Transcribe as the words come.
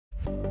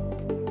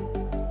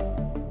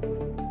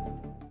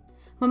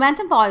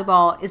Momentum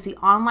Volleyball is the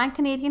online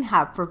Canadian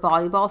hub for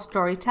volleyball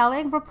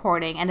storytelling,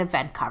 reporting, and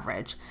event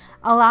coverage,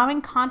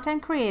 allowing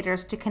content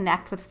creators to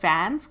connect with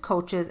fans,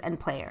 coaches, and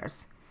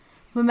players.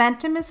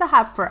 Momentum is the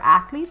hub for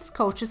athletes,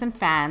 coaches, and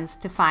fans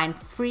to find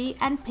free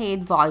and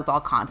paid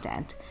volleyball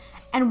content,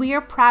 and we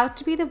are proud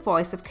to be the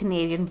voice of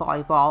Canadian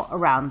volleyball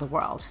around the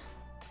world.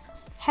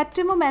 Head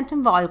to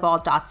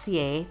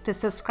momentumvolleyball.ca to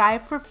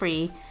subscribe for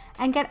free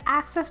and get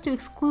access to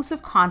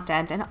exclusive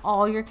content and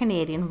all your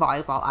Canadian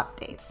volleyball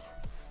updates.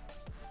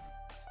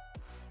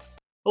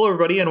 Hello,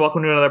 everybody, and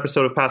welcome to another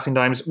episode of Passing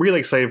Dimes. Really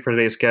excited for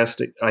today's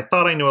guest. I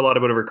thought I knew a lot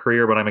about her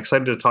career, but I'm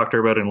excited to talk to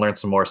her about it and learn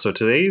some more. So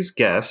today's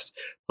guest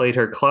played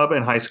her club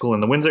and high school in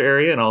the Windsor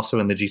area and also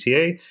in the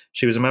GTA.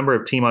 She was a member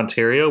of Team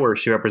Ontario, where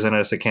she represented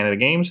us at Canada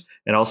Games,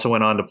 and also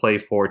went on to play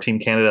for Team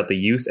Canada at the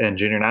youth and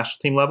junior national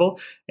team level.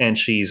 And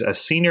she's a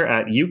senior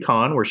at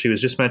UConn, where she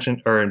was just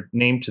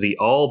named to the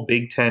All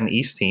Big Ten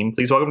East team.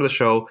 Please welcome to the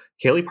show,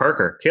 Kaylee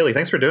Parker. Kaylee,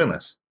 thanks for doing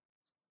this.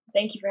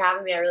 Thank you for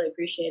having me. I really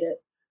appreciate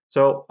it.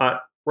 So,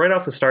 right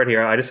off the start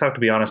here, I just have to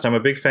be honest. I'm a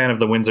big fan of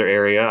the Windsor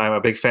area. I'm a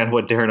big fan of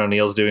what Darren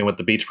O'Neill's doing with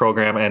the beach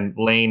program, and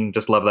Lane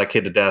just loved that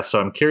kid to death. So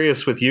I'm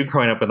curious, with you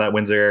growing up in that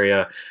Windsor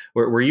area,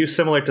 were you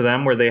similar to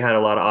them where they had a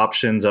lot of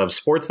options of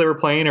sports they were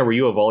playing, or were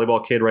you a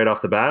volleyball kid right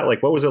off the bat?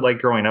 Like, what was it like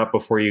growing up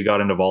before you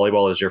got into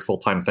volleyball as your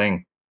full-time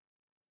thing?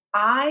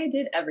 I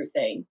did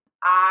everything.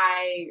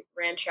 I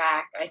ran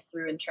track. I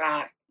threw in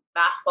track.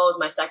 Basketball was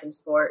my second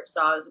sport,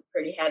 so I was a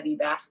pretty heavy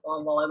basketball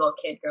and volleyball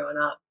kid growing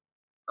up.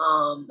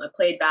 I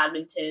played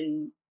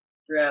badminton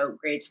throughout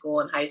grade school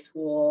and high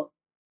school,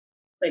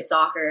 played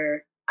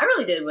soccer. I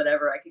really did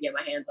whatever I could get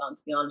my hands on,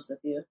 to be honest with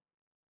you.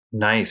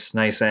 Nice.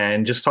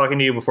 And just talking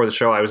to you before the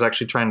show, I was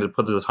actually trying to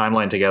put the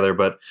timeline together,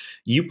 but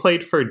you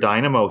played for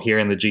Dynamo here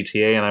in the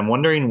GTA, and I'm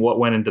wondering what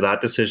went into that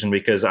decision,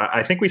 because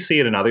I think we see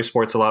it in other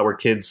sports a lot where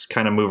kids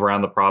kind of move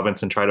around the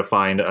province and try to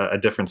find a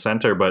different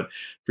center. But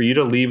for you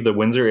to leave the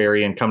Windsor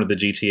area and come to the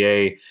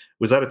GTA,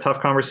 was that a tough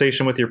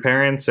conversation with your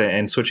parents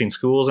and switching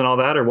schools and all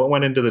that? Or what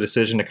went into the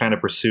decision to kind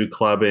of pursue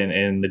club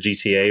in the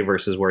GTA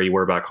versus where you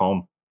were back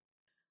home?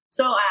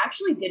 So I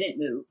actually didn't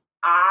move.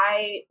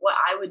 What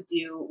I would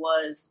do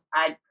was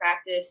I'd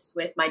practice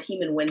with my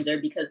team in Windsor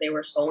because they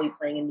were solely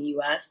playing in the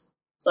US.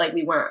 So like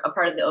we weren't a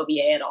part of the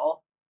OBA at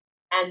all.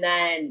 And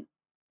then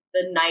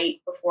the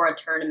night before a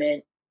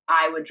tournament,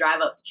 I would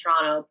drive up to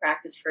Toronto,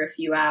 practice for a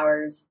few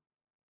hours,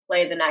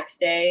 play the next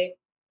day,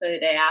 play the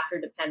day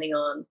after, depending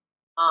on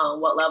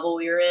what level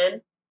we were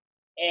in.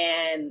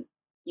 And,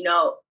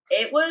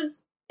 it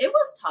was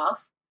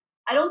tough.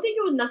 I don't think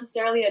it was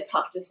necessarily a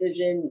tough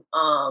decision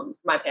for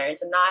my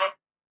parents and I,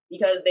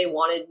 because they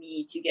wanted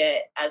me to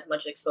get as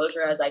much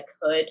exposure as I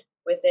could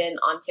within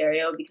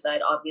Ontario, because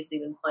I'd obviously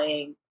been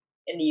playing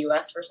in the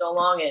US for so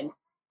long. And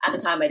at the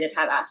time I did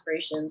have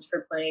aspirations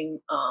for playing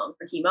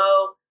for Team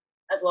O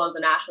as well as the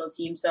national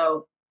team.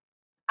 So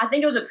I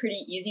think it was a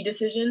pretty easy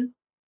decision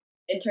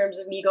in terms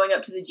of me going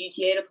up to the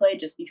GTA to play,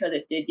 just because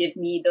it did give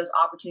me those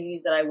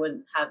opportunities that I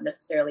wouldn't have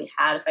necessarily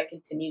had if I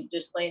continued to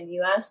just play in the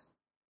US.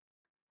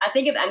 I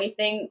think if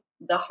anything,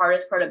 the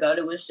hardest part about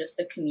it was just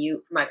the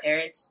commute for my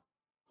parents.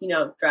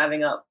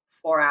 Driving up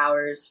 4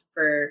 hours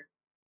for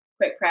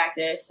quick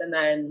practice and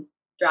then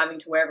driving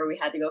to wherever we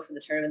had to go for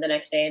the tournament the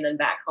next day and then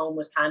back home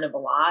was kind of a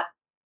lot.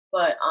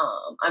 But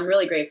I'm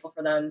really grateful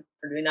for them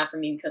for doing that for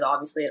me, because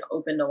obviously it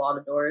opened a lot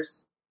of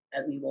doors,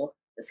 as we will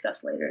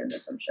discuss later in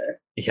this, I'm sure.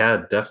 Yeah,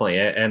 definitely.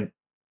 And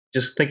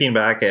just thinking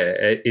back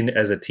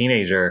as a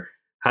teenager,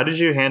 how did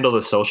you handle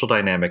the social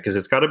dynamic? Because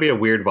it's got to be a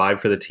weird vibe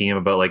for the team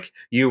about like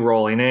you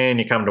rolling in,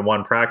 you come to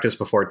one practice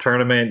before a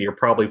tournament, you're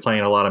probably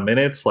playing a lot of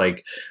minutes.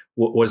 Like,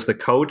 was the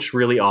coach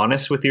really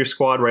honest with your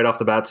squad right off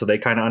the bat so they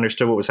kind of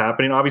understood what was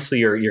happening? Obviously,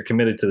 you're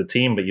committed to the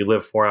team, but you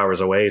live 4 hours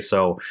away.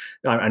 So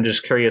I'm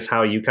just curious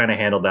how you kind of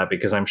handled that,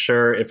 because I'm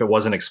sure if it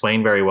wasn't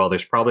explained very well,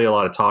 there's probably a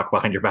lot of talk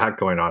behind your back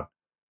going on.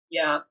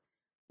 Yeah.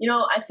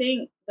 I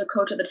think the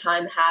coach at the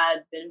time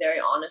had been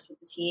very honest with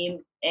the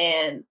team,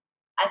 and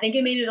I think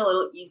it made it a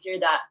little easier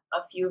that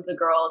a few of the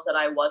girls that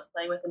I was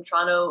playing with in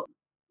Toronto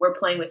were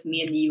playing with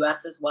me in the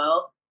US as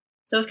well.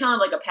 So it was kind of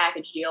like a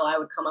package deal. I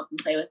would come up and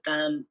play with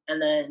them, and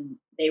then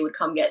they would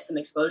come get some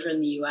exposure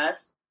in the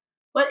US.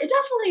 But it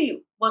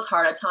definitely was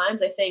hard at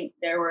times. I think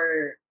there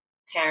were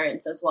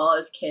parents as well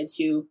as kids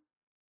who,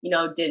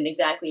 didn't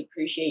exactly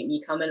appreciate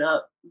me coming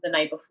up the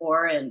night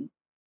before and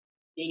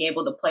being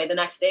able to play the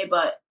next day.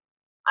 But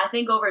I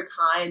think over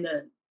time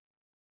and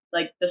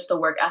like just the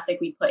work ethic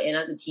we put in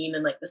as a team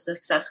and like the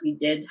success we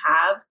did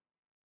have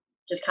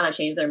just kind of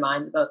changed their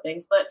minds about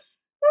things. But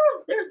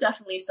there was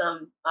definitely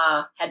some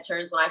head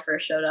turns when I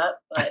first showed up,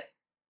 but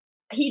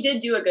he did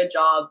do a good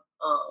job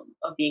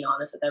of being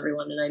honest with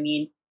everyone. And I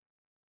mean,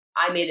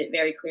 I made it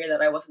very clear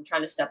that I wasn't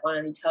trying to step on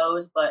any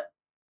toes, but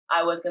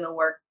I was going to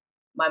work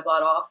my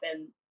butt off.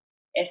 And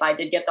if I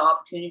did get the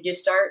opportunity to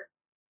start,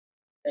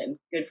 then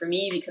good for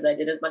me, because I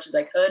did as much as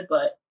I could,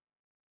 but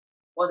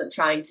wasn't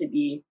trying to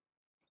be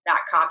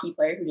that cocky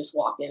player who just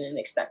walked in and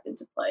expected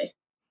to play.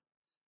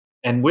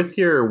 And with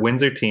your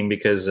Windsor team,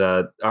 because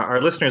our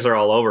listeners are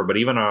all over, but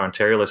even our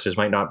Ontario listeners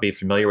might not be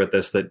familiar with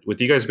this, that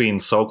with you guys being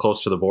so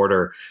close to the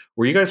border,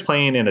 were you guys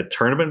playing in a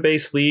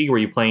tournament-based league? Were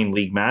you playing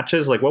league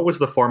matches? Like, what was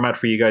the format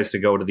for you guys to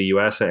go to the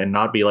U.S. and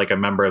not be like a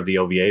member of the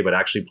OVA, but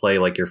actually play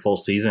like your full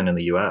season in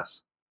the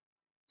U.S.?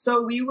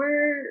 So we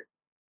were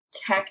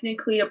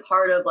technically a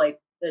part of like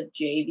the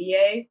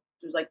JVA,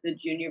 which was like the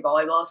Junior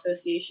Volleyball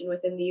Association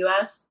within the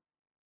U.S.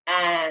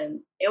 And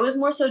it was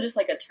more so just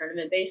like a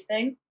tournament-based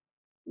thing.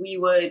 We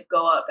would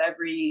go up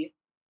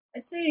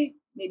I'd say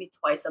maybe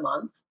twice a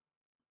month.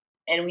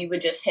 And we would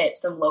just hit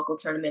some local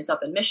tournaments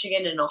up in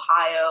Michigan and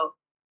Ohio.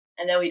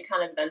 And then we'd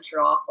kind of venture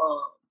off.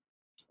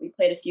 We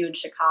played a few in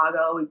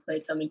Chicago. We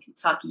played some in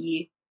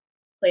Kentucky,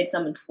 played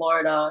some in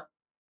Florida.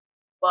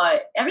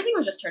 But everything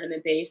was just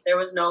tournament-based. There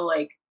was no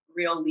like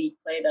real league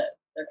play that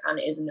there kind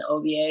of is in the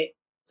OVA.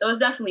 So it was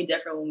definitely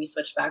different when we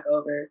switched back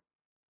over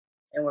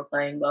and we're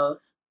playing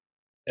both.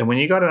 And when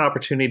you got an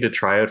opportunity to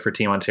try out for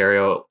Team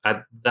Ontario,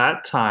 at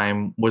that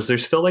time, was there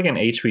still like an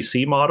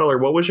HBC model, or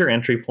what was your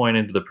entry point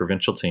into the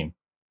provincial team?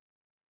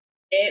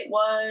 There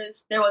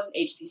was an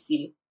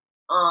HBC.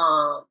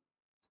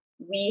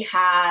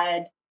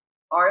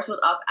 Ours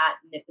was up at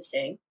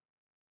Nipissing,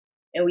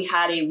 and we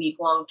had a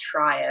week-long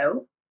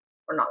tryout,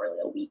 or not really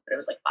a week, but it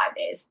was like 5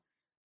 days,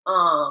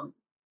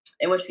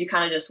 in which we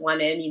kind of just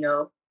went in,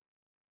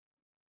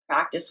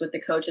 practiced with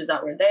the coaches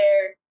that were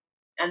there.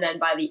 And then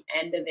by the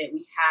end of it,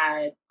 we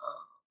had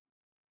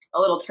a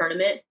little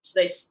tournament.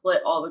 So they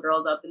split all the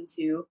girls up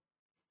into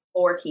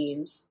 4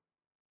 teams.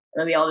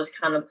 And then we all just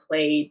kind of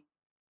played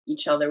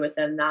each other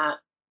within that.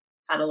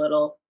 Had a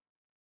little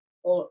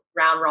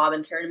round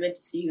robin tournament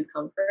to see who'd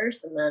come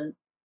first. And then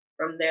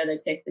from there, they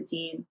picked the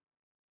team.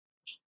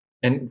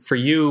 And for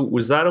you,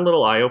 was that a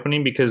little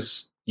eye-opening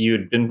because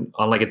you'd been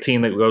on like a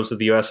team that goes to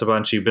the US a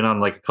bunch, you've been on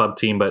like a club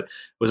team, but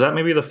was that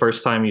maybe the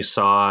first time you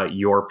saw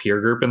your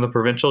peer group in the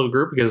provincial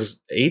group?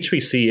 Because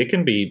HBC, it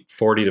can be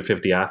 40 to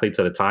 50 athletes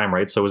at a time,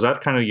 right? So was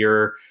that kind of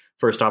your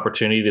first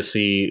opportunity to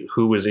see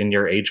who was in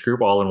your age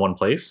group all in one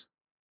place?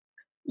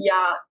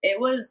 Yeah, it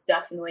was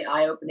definitely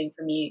eye-opening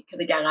for me because,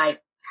 again, I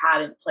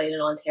hadn't played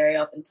in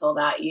Ontario up until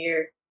that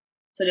year.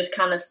 So just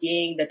kind of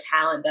seeing the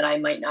talent that I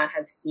might not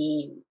have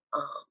seen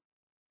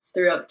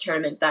throughout the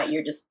tournaments that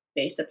year, just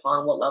based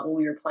upon what level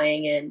we were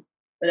playing in,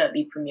 whether that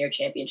be Premier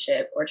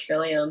Championship or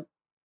Trillium.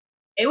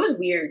 It was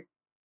weird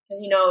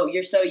because,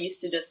 you're so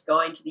used to just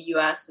going to the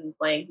U.S. and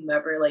playing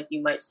whomever. Like,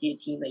 you might see a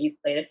team that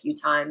you've played a few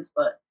times,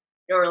 but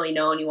you don't really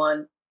know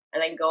anyone.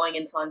 And then going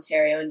into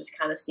Ontario and just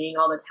kind of seeing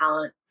all the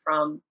talent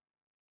from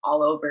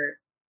all over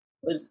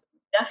was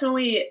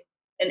definitely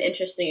an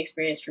interesting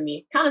experience for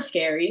me. Kind of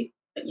scary,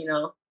 but,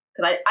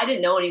 because I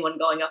didn't know anyone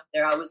going up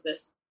there. I was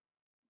this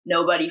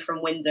nobody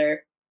from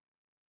Windsor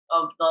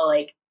of the,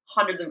 like,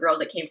 hundreds of girls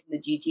that came from the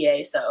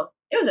GTA. So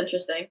it was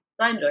interesting.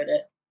 I enjoyed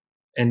it.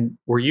 And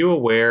were you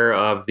aware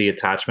of the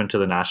attachment to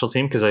the national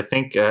team? Because I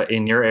think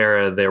in your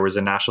era, there was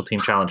a National Team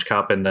Challenge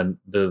Cup, and then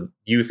the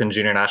youth and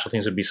junior national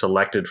teams would be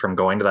selected from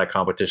going to that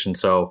competition.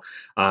 So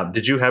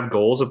did you have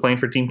goals of playing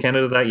for Team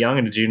Canada that young?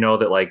 And did you know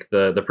that like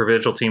the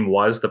provincial team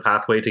was the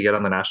pathway to get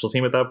on the national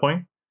team at that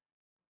point?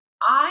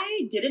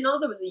 I didn't know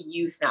there was a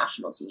youth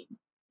national team.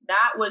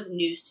 That was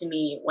news to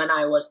me when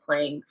I was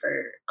playing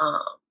for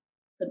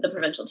the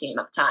provincial team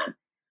at the time.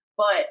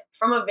 But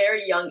from a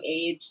very young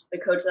age, the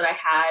coach that I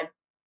had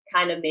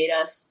kind of made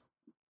us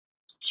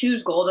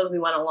choose goals as we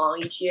went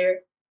along each year.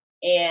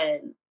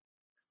 And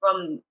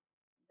from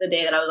the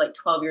day that I was like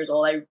 12 years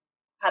old, I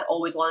had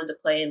always wanted to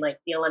play in like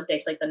the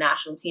Olympics, like the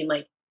national team.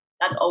 Like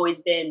that's always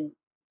been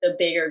the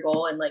bigger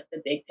goal and like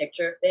the big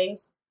picture of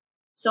things.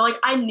 So like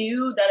I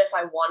knew that if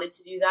I wanted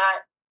to do that,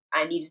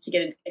 I needed to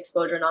get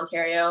exposure in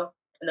Ontario.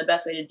 And the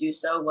best way to do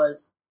so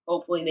was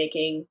hopefully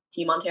making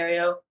Team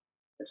Ontario,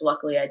 which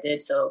luckily I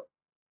did. So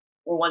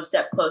we're one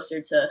step closer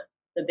to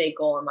the big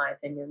goal, in my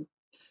opinion.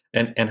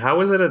 And how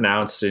was it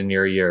announced in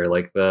your year?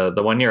 Like the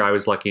 1 year I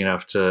was lucky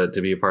enough to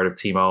be a part of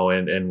Teamo,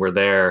 and we're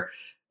there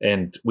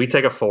and we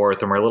take a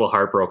fourth and we're a little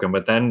heartbroken,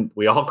 but then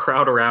we all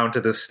crowd around to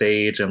the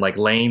stage and like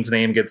Lane's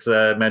name gets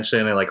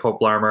mentioned and like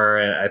Hope Larmer,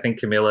 and I think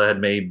Camilla had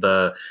made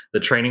the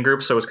training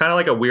group. So it was kind of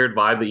like a weird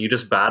vibe that you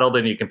just battled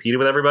and you competed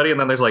with everybody. And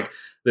then there's like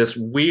this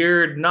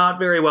weird, not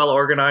very well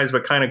organized,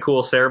 but kind of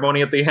cool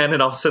ceremony at the end.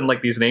 And all of a sudden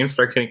like these names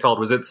start getting called.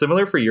 Was it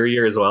similar for your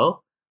year as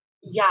well?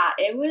 Yeah,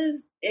 it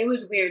was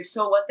weird.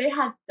 So what they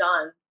had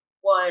done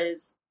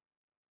was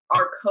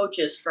our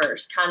coaches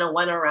first kind of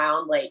went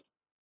around like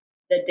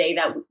the day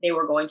that they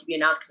were going to be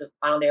announced because it was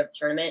the final day of the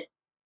tournament.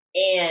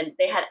 And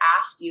they had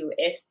asked you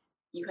if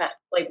you had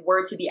like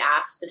were to be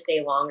asked to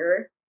stay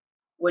longer,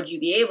 would you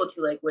be able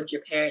to, like, would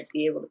your parents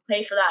be able to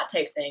pay for that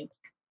type thing?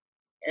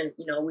 And,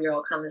 we were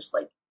all kind of just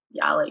like,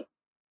 yeah, like,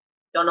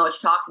 don't know what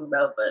you're talking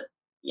about, but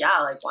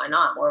yeah, like, why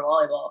not? More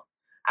volleyball.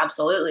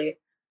 Absolutely.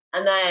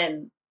 And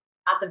then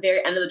at the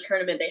very end of the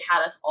tournament, they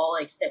had us all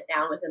like sit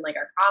down within like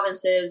our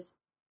provinces,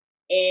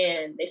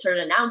 and they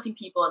started announcing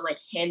people and like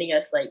handing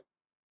us like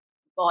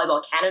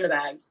Volleyball Canada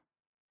bags.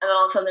 And then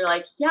all of a sudden they're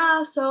like,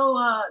 yeah, so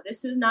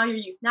this is now your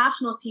youth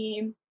national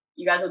team.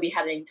 you guys will be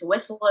heading to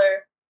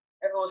Whistler.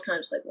 Everyone was kind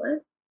of just like,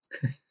 what?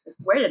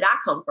 Where did that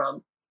come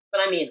from?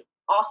 But I mean,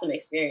 awesome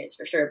experience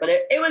for sure. But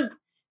it was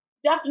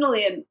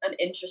definitely an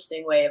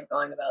interesting way of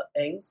going about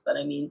things. But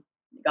I mean,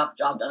 we got the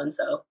job done.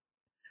 So.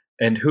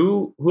 And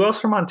who else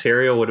from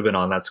Ontario would have been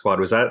on that squad?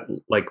 Was that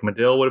like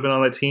Medill would have been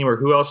on that team, or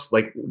who else?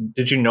 Like,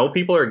 did you know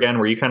people, or again,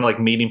 were you kind of like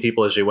meeting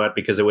people as you went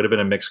because it would have been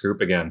a mixed group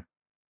again?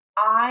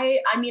 I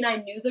mean, I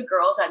knew the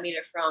girls that made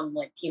it from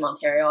like Team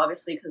Ontario,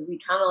 obviously, because we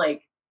kind of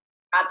like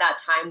at that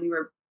time we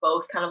were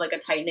both kind of like a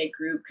tight knit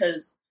group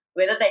because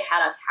the way that they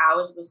had us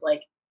housed was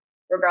like,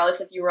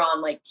 regardless if you were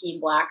on like Team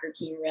Black or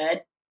Team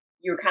Red,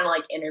 you were kind of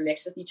like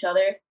intermixed with each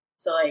other.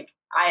 So like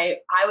I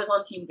was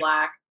on Team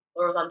Black,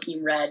 Laura was on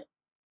Team Red.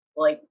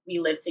 Like we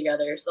lived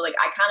together, so like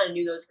I kind of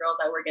knew those girls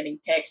that were getting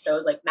picked. So it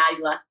was like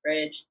Maddie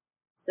Lethbridge,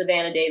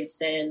 Savannah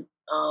Davidson,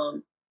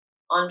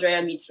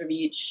 Andrea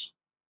Mitrovic,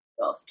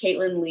 who else?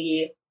 Caitlin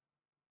Lee. It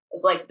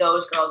was like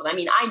those girls, and I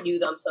mean I knew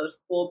them, so it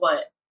was cool.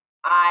 But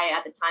I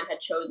at the time had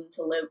chosen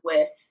to live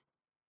with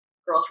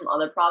girls from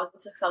other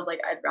provinces. So I was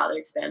like, I'd rather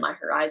expand my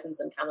horizons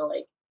and kind of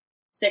like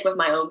stick with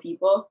my own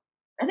people.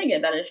 I think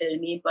it benefited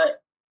me,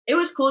 but it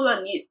was cool to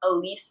at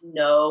least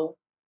know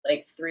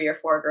like 3 or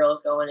 4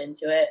 girls going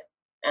into it.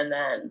 And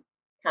then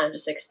kind of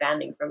just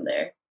expanding from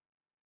there.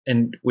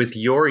 And with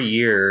your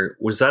year,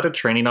 was that a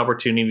training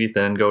opportunity to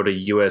then go to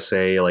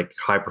USA like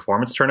high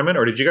performance tournament,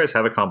 or did you guys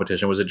have a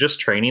competition? Was it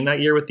just training that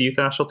year with the youth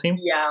national team?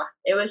 Yeah,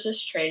 it was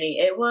just training.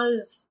 It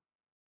was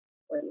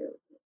what year?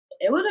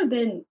 It would have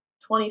been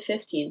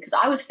 2015 because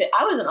I was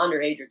an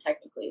underager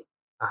technically.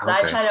 So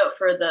I tried out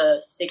for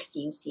the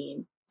 16s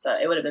team, so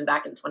it would have been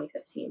back in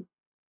 2015.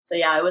 So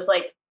yeah, it was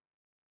like.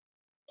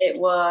 It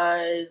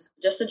was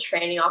just a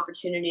training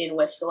opportunity in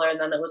Whistler,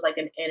 and then it was like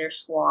an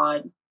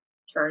inter-squad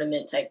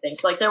tournament type thing.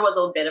 So like there was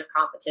a bit of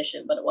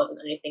competition, but it wasn't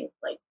anything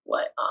like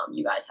what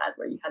you guys had,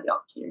 where you had the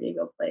opportunity to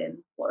go play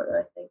in Florida,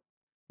 I think.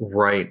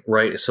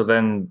 Right. So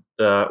then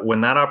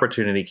when that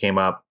opportunity came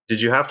up,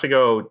 did you have to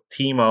go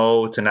Team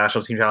O to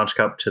National Team Challenge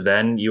Cup to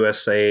then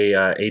USA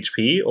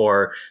HP,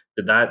 or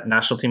did that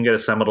national team get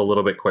assembled a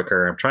little bit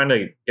quicker? I'm trying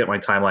to get my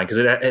timeline because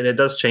it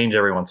does change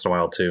every once in a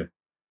while too.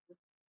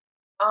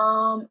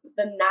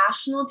 The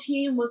national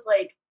team was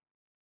like,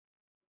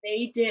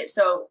 they did,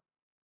 so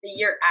the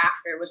year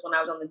after was when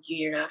I was on the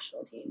junior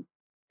national team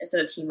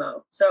instead of Team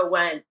O. So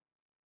when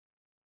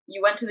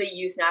you went to the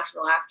youth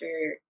national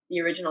after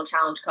the original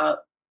Challenge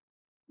Cup,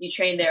 you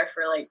trained there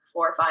for like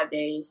 4 or 5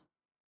 days,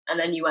 and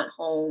then you went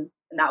home,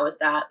 and that was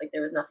that. Like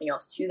there was nothing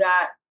else to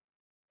that.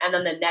 And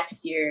then the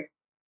next year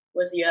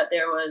was the year that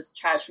there was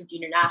tryouts for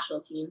junior national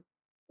team.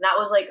 And that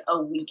was like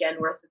a weekend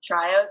worth of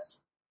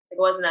tryouts. It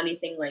wasn't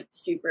anything like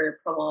super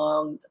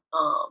prolonged.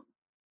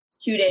 It's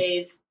 2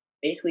 days,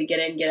 basically get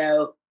in, get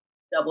out,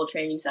 double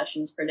training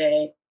sessions per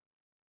day.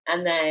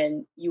 And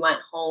then you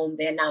went home,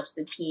 they announced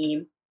the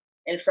team.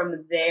 And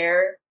from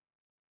there,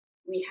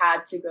 we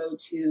had to go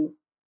to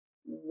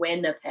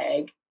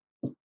Winnipeg.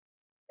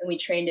 And we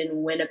trained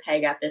in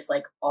Winnipeg at this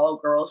like all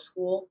girls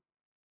school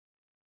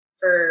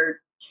for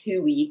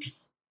 2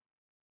 weeks.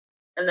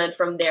 And then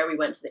from there, we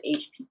went to the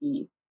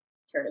HPE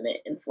tournament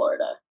in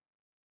Florida.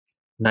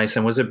 Nice.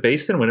 And was it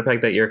based in Winnipeg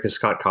that year because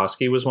Scott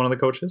Koski was one of the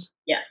coaches?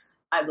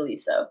 Yes, I believe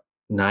so.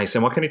 Nice.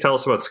 And what can you tell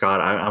us about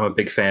Scott? I'm a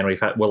big fan.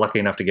 We're lucky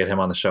enough to get him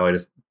on the show. I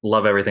just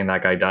love everything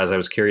that guy does. I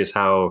was curious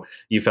how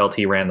you felt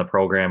he ran the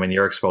program and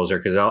your exposure,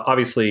 because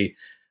obviously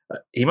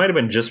he might have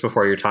been just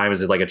before your time.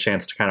 Is it like a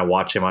chance to kind of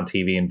watch him on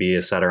TV and be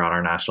a setter on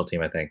our national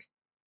team, I think?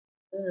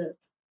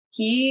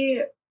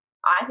 I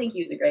think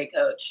he was a great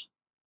coach.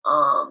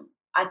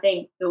 I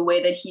think the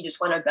way that he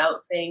just went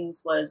about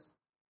things was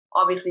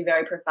obviously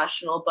very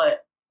professional,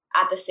 but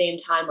at the same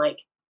time,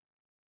 like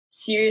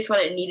serious when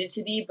it needed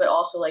to be, but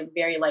also like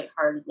very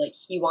lighthearted. Like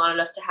he wanted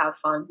us to have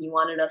fun. He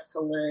wanted us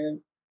to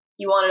learn.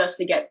 He wanted us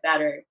to get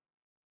better,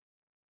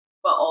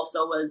 but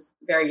also was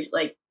very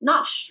like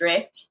not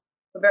strict,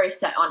 but very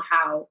set on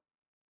how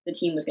the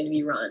team was going to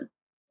be run,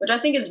 which I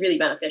think is really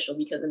beneficial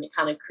because then it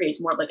kind of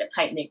creates more of like a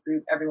tight knit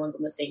group. Everyone's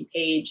on the same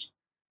page.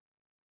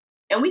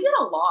 And we did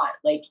a lot,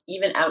 like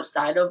even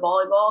outside of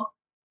volleyball.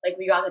 Like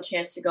we got the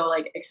chance to go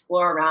like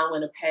explore around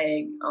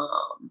Winnipeg.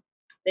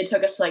 They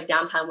took us to like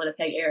downtown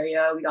Winnipeg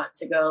area. We got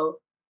to go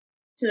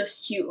to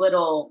this cute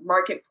little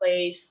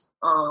marketplace.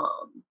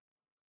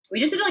 We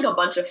just did like a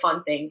bunch of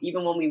fun things.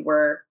 Even when we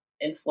were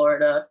in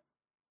Florida,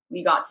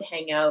 we got to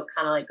hang out,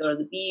 kind of like go to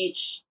the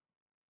beach,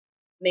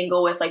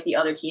 mingle with like the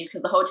other teams,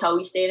 because the hotel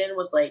we stayed in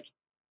was like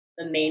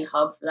the main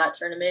hub for that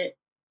tournament.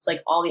 So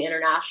like all the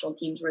international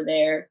teams were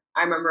there.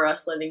 I remember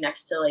us living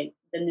next to like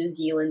the New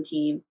Zealand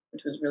team,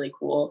 which was really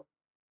cool.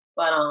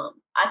 But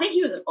I think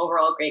he was an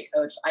overall great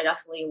coach. I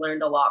definitely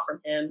learned a lot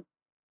from him.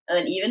 And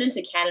then even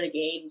into Canada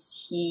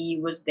Games, he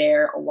was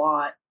there a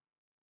lot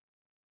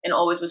and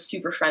always was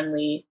super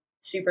friendly,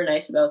 super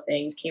nice about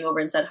things, came over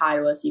and said hi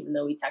to us, even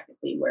though we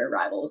technically were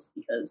rivals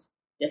because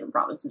different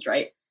provinces,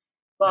 right?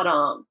 But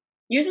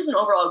he was just an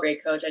overall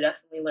great coach. I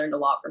definitely learned a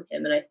lot from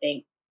him. And I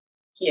think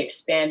he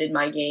expanded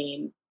my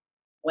game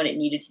when it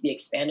needed to be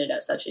expanded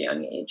at such a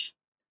young age.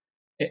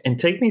 And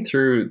take me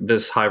through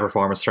this high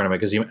performance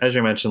tournament because, as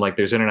you mentioned, like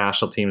there's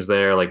international teams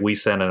there. Like we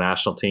send a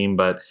national team,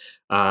 but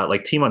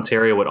like Team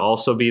Ontario would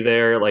also be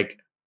there. Like,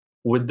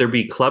 would there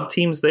be club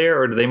teams there,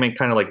 or do they make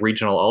kind of like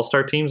regional all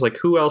star teams? Like,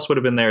 who else would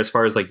have been there as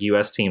far as like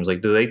U.S. teams?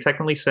 Like, do they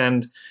technically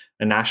send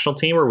a national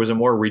team, or was it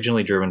more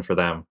regionally driven for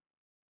them?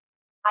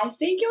 I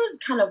think it was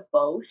kind of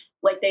both.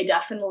 Like they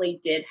definitely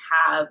did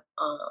have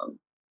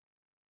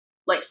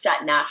like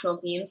set national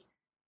teams.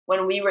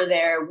 When we were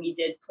there, we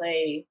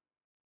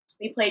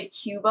played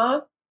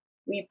Cuba,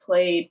 we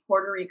played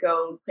Puerto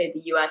Rico, we played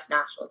the US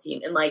national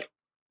team. And like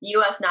the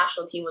US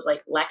national team was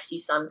like Lexi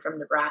Sun from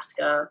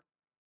Nebraska,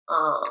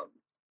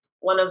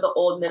 one of the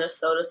old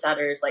Minnesota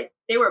setters. Like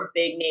they were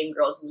big name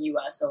girls in the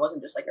US, so it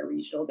wasn't just like a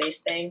regional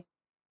based thing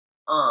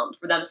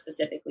for them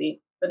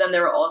specifically. But then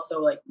there were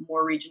also like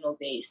more regional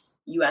based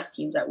US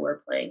teams that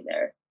were playing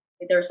there.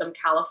 Like there were some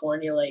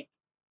California like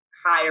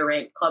higher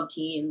ranked club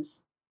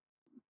teams.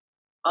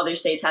 Other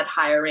states had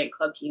higher ranked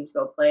club teams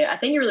go play. I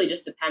think it really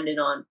just depended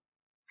on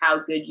how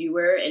good you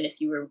were and if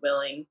you were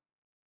willing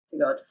to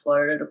go to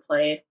Florida to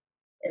play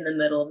in the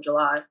middle of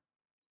July.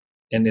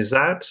 And is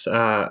that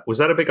was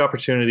that a big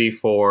opportunity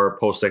for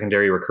post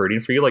secondary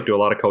recruiting for you? Like, do a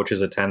lot of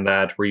coaches attend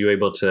that? Were you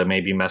able to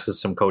maybe message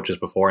some coaches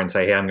before and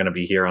say, "Hey, I'm going to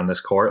be here on this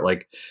court"?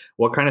 Like,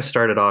 what kind of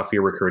started off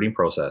your recruiting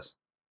process?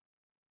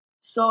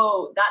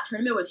 So that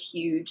tournament was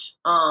huge.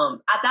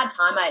 At that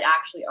time, I'd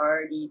actually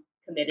already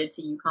committed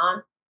to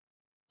UConn.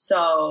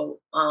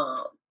 So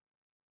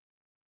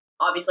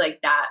obviously,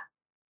 like that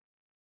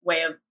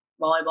way of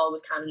volleyball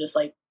was kind of just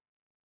like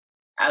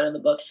out of the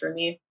books for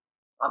me.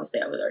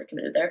 Obviously, I was already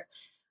committed there,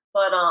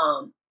 but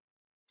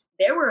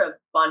there were a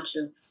bunch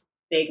of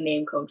big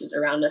name coaches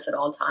around us at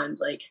all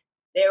times. Like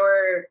there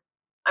were,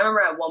 I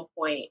remember at one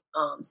point,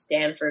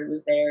 Stanford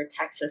was there,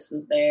 Texas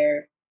was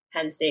there,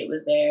 Penn State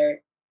was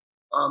there.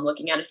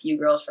 Looking at a few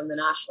girls from the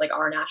national, like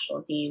our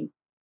national team.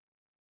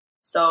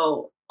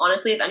 So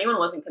honestly, if anyone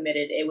wasn't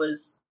committed, it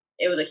was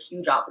a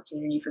huge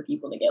opportunity for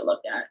people to get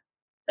looked at.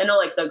 I know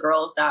like the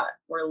girls that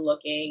were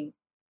looking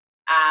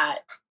at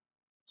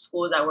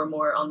schools that were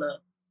more on the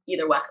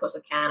either west coast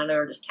of Canada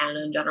or just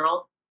Canada in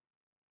general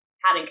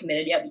hadn't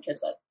committed yet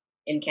because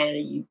in Canada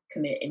you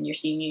commit in your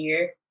senior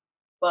year.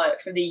 But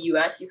for the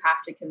US, you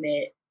have to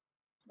commit.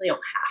 They don't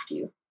have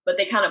to, but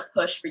they kind of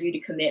push for you to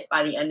commit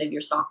by the end of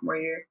your sophomore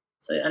year.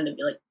 So the end of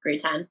like grade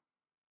 10,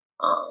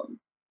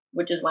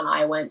 which is when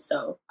I went.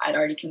 So I'd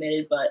already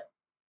committed. But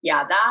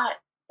yeah,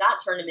 that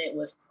tournament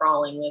was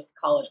crawling with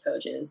college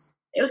coaches.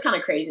 It was kind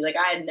of crazy. Like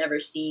I had never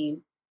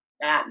seen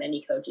that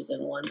many coaches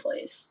in one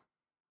place.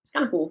 It's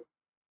kind of cool.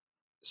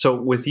 So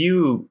with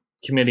you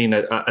committing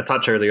a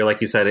touch earlier, like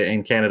you said,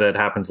 in Canada, it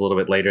happens a little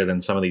bit later than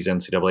some of these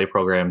NCAA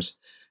programs.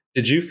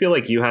 Did you feel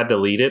like you had to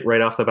lead it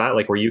right off the bat?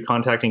 Like, were you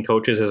contacting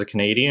coaches as a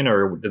Canadian,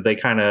 or did they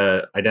kind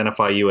of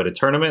identify you at a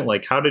tournament?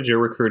 Like, how did your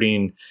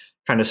recruiting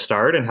kind of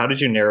start, and how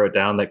did you narrow it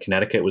down that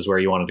Connecticut was where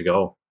you wanted to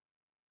go?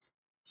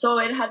 So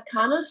it had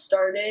kind of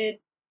started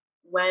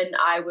when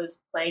I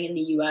was playing in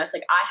the US.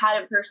 Like, I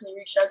hadn't personally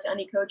reached out to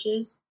any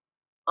coaches.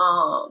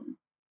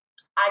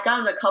 I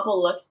gotten a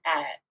couple looks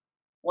at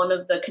one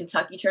of the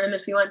Kentucky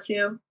tournaments we went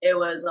to. It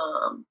was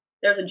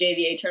there was a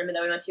JVA tournament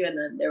that we went to, and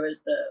then there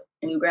was the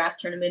Bluegrass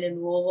tournament in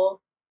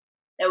Louisville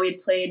that we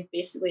played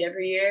basically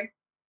every year.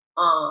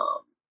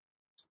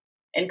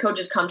 And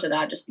coaches come to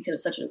that just because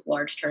it's such a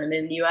large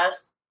tournament in the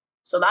US.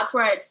 So that's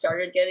where I had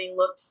started getting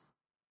looks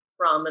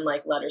from and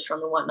like letters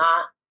from and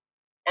whatnot.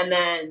 And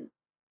then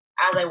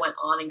as I went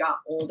on and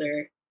got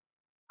older,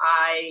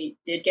 I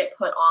did get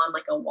put on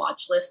like a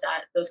watch list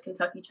at those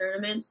Kentucky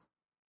tournaments.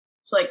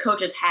 So like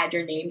coaches had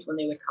your names when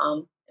they would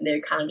come, and they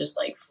would kind of just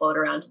like float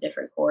around to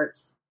different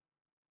courts.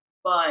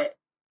 But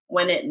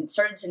when it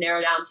started to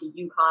narrow down to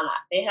UConn,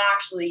 they had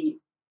actually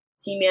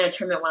seen me in a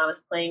tournament when I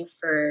was playing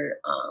for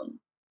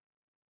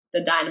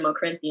the Dynamo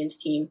Corinthians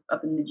team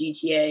up in the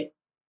GTA.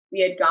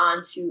 We had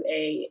gone to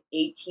a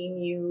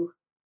 18U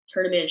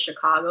tournament in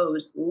Chicago. It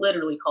was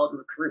literally called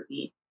Recruit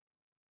Me.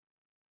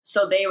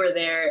 So they were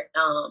there,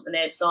 and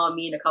they saw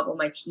me and a couple of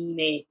my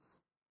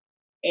teammates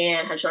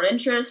and had shown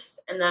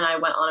interest. And then I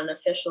went on an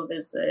unofficial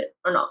visit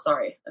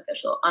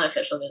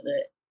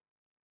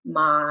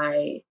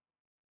my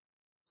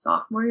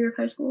sophomore year of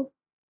high school.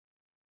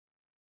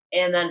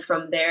 And then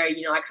from there,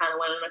 I kind of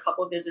went on a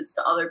couple of visits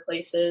to other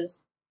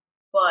places.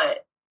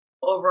 But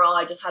overall,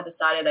 I just had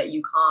decided that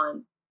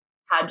UConn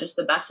had just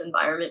the best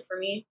environment for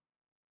me.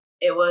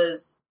 It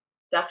was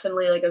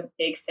definitely like a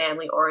big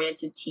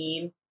family-oriented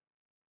team.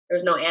 There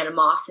was no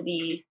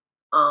animosity,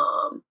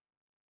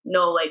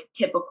 no like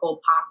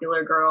typical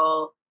popular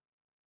girl.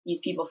 These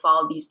people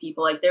followed these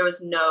people. Like there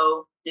was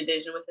no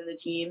division within the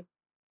team.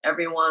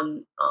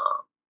 Everyone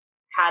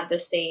had the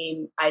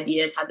same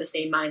ideas, had the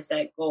same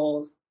mindset,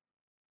 goals,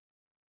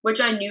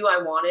 which I knew I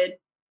wanted.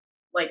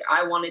 Like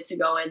I wanted to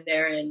go in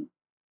there and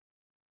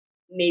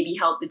maybe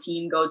help the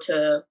team go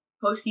to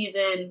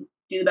postseason,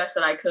 do the best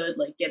that I could,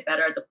 like get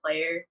better as a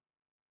player.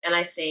 And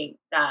I think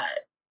that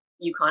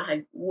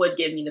UConn would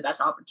give me the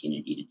best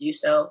opportunity to do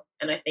so.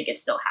 And I think it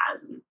still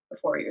has in the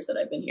 4 years that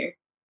I've been here.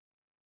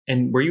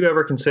 And were you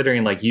ever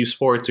considering like U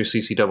Sports or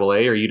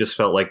CCAA, or you just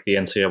felt like the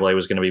NCAA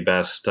was going to be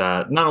best,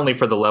 not only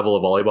for the level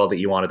of volleyball that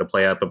you wanted to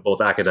play at, but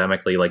both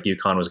academically, like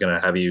UConn was going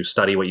to have you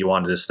study what you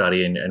wanted to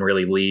study and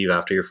really leave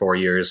after your 4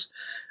 years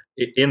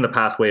in the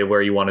pathway of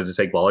where you wanted to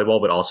take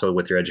volleyball, but also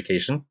with your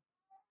education?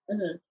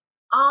 Mm-hmm.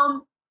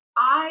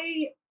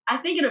 I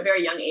think at a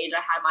very young age,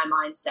 I had my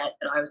mind set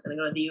that I was going to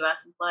go to the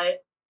U.S. and play.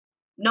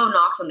 No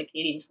knocks on the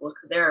Canadian schools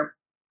because there are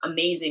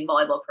amazing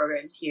volleyball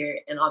programs here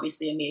and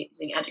obviously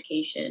amazing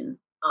education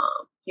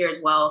here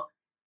as well.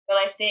 But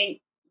I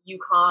think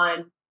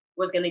UConn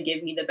was going to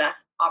give me the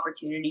best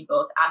opportunity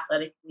both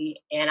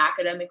athletically and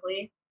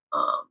academically.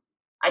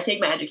 I take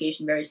my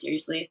education very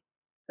seriously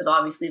because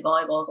obviously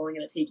volleyball is only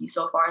going to take you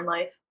so far in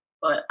life.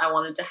 But I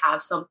wanted to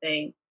have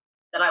something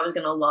that I was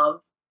going to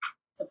love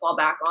to fall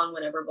back on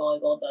whenever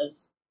volleyball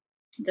does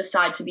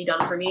decide to be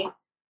done for me.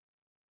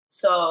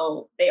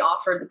 So they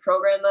offered the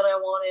program that I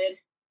wanted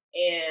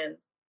and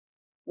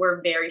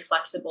were very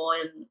flexible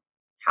in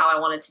how I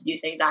wanted to do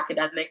things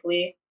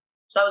academically.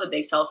 So that was a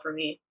big sell for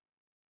me.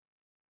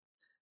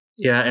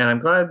 Yeah, and I'm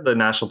glad the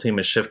national team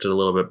has shifted a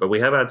little bit, but we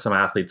have had some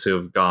athletes who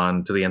have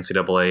gone to the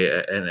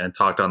NCAA and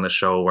talked on the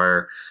show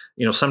where,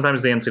 you know,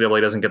 sometimes the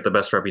NCAA doesn't get the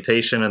best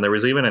reputation. And there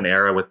was even an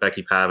era with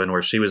Becky Pavin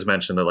where she was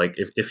mentioned that, like,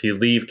 if you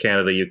leave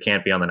Canada, you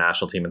can't be on the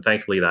national team. And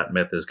thankfully that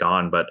myth is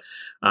gone. But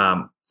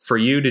for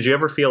you, did you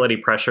ever feel any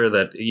pressure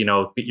that, you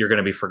know, you're going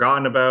to be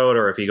forgotten about,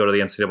 or if you go to the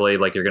NCAA,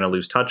 like you're going to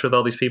lose touch with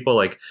all these people?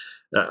 Like,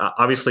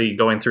 obviously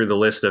going through the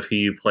list of who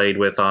you played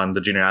with on the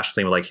junior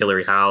national team, like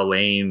Hillary Howe,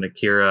 Lane,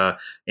 Akira,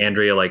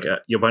 Andrea, like a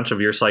bunch of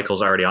your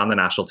cycles already on the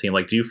national team.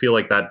 Like, do you feel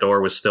like that door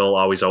was still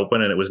always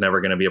open and it was never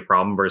going to be a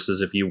problem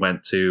versus if you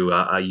went to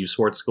a U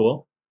Sports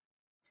school?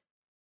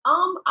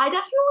 I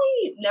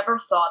definitely never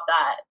thought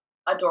that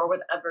a door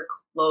would ever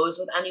close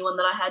with anyone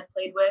that I had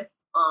played with,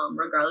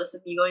 regardless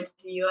of me going to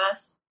the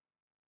US.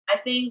 I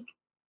think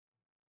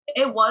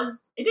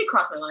it did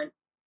cross my mind.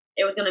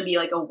 It was going to be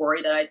like a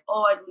worry that I'd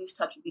lose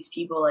touch with these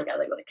people. Like, I'd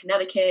go to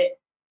Connecticut.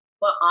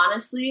 But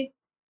honestly,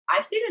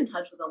 I've stayed in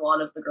touch with a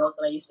lot of the girls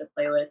that I used to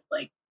play with.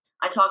 Like,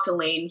 I talk to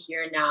Lane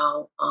here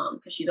now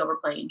because she's over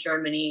playing in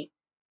Germany.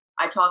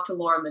 I talk to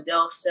Laura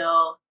Medill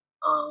still,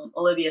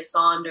 Olivia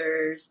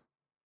Saunders,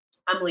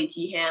 Emily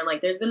Tehan.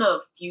 Like, there's been a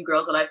few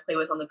girls that I've played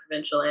with on the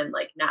provincial and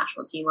like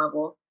national team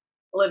level.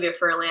 Olivia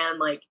Furlan,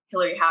 like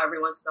Hillary Howe every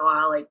once in a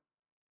while. Like,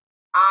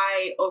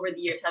 I, over the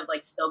years, have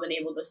like still been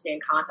able to stay in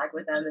contact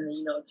with them and then,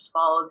 you know, just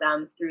follow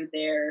them through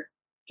their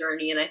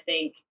journey. And I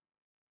think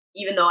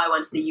even though I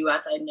went to the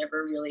US, I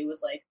never really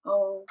was like,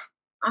 oh,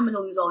 I'm going to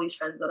lose all these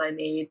friends that I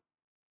made.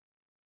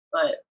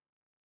 But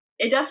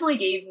it definitely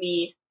gave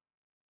me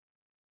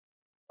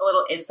a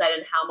little insight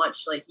in how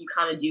much like you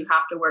kind of do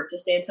have to work to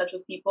stay in touch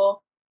with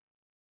people.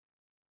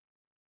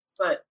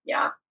 But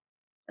yeah,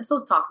 I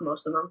still talk to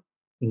most of them.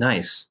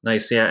 Nice.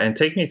 Yeah. And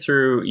take me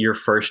through your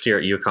first year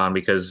at UConn,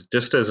 because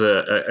just as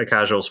a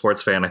casual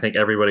sports fan, I think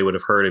everybody would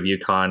have heard of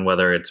UConn,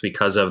 whether it's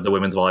because of the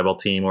women's volleyball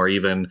team or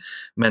even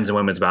men's and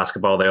women's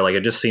basketball there. Like,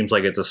 it just seems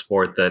like it's a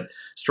sport that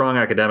strong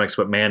academics,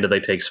 but man, do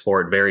they take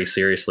sport very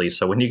seriously.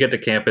 So when you get to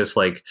campus,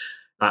 like,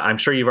 I'm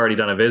sure you've already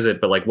done a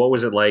visit, but like, what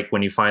was it like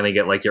when you finally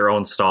get like your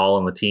own stall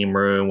in the team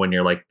room, when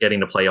you're like getting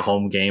to play a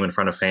home game in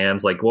front of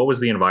fans? Like, what was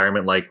the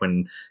environment like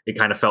when it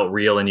kind of felt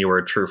real and you were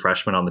a true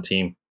freshman on the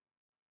team?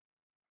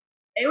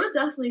 It was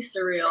definitely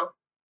surreal.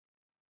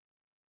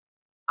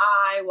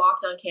 I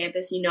walked on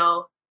campus, you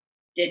know,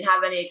 didn't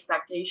have any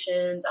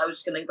expectations. I was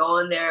just going to go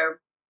in there,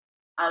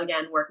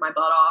 again, work my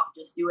butt off,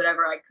 just do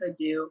whatever I could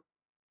do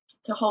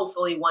to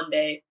hopefully one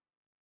day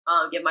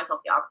give myself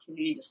the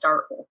opportunity to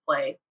start or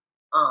play.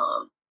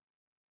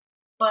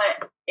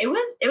 But it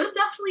was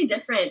definitely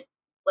different.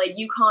 Like,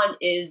 UConn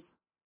is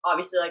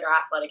obviously, like, our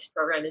athletics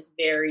program is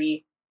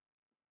very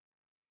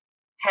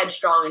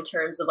headstrong in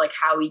terms of like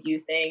how we do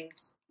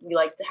things. We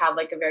like to have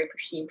like a very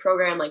pristine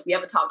program. Like, we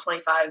have a top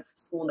 25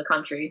 school in the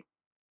country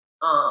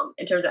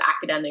in terms of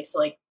academics. So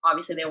like,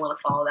 obviously they want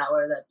to follow that,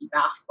 whether that be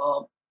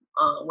basketball,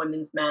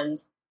 women's,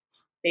 men's,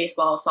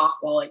 baseball,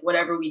 softball, like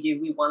whatever we do,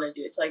 we want to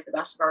do it to like the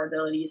best of our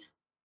abilities.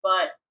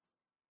 But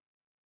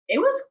it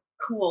was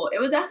cool.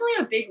 It was definitely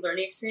a big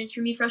learning experience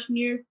for me freshman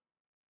year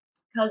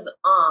because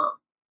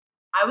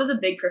I was a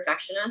big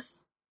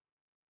perfectionist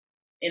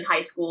in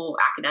high school,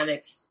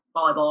 academics,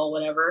 volleyball,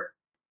 whatever.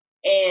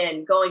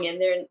 And going in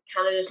there and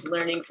kind of just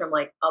learning from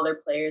like other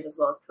players as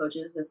well as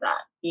coaches is that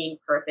being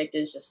perfect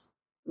is just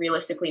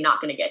realistically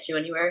not going to get you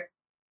anywhere.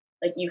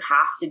 Like, you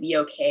have to be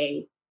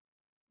okay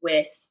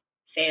with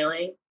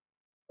failing,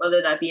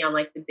 whether that be on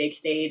like the big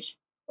stage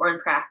or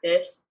in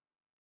practice.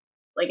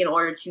 Like, in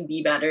order to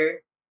be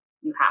better,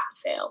 you have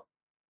to fail.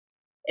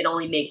 It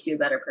only makes you a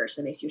better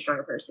person, makes you a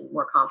stronger person,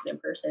 more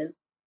confident person.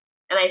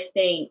 And I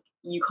think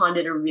UConn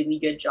did a really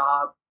good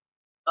job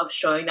of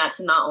showing that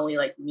to not only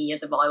like me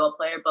as a volleyball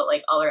player, but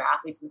like other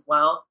athletes as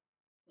well.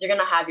 Because you're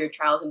going to have your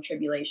trials and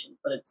tribulations,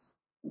 but it's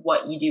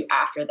what you do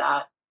after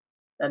that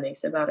that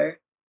makes it better.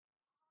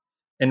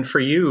 And for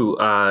you,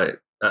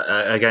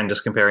 again,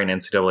 just comparing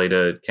NCAA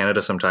to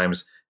Canada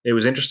sometimes, it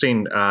was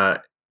interesting.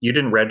 you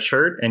didn't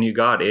redshirt and you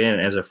got in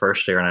as a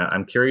first year. And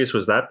I'm curious,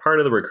 was that part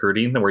of the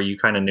recruiting where you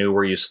kind of knew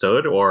where you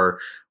stood, or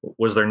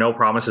was there no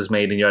promises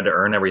made and you had to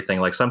earn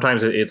everything? Like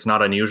sometimes it's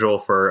not unusual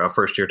for a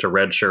first year to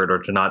redshirt or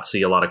to not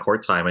see a lot of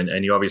court time.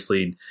 And you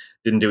obviously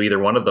didn't do either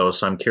one of those.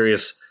 So I'm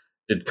curious,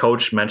 did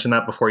coach mention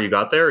that before you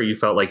got there, or you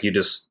felt like you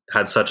just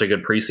had such a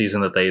good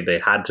preseason that they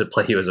had to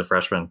play you as a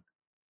freshman?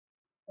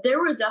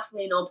 There was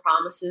definitely no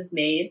promises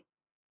made.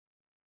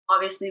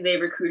 Obviously, they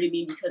recruited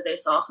me because they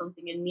saw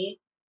something in me.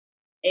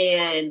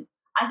 And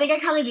I think I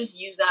kind of just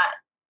used that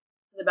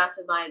to the best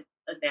of my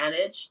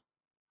advantage.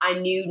 I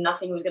knew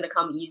nothing was going to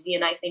come easy.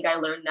 And I think I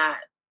learned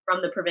that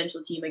from the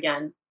provincial team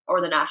again, or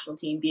the national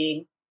team,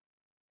 being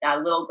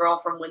that little girl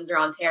from Windsor,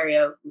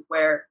 Ontario,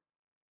 where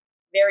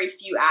very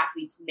few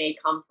athletes may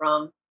come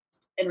from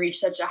and reach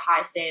such a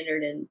high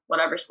standard in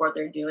whatever sport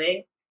they're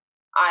doing.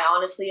 I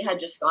honestly had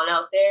just gone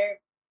out there,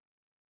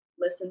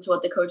 listened to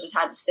what the coaches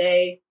had to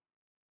say,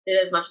 did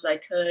as much as I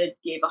could,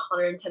 gave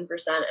 110%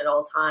 at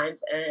all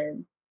times,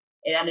 and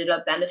it ended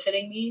up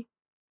benefiting me.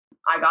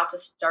 I got to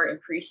start in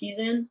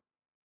preseason,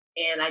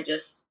 and I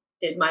just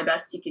did my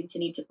best to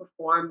continue to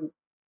perform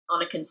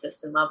on a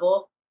consistent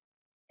level.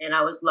 And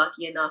I was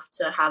lucky enough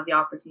to have the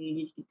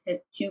opportunity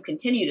to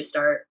continue to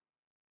start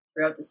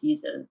throughout the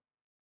season.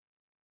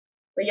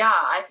 But yeah,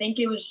 I think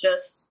it was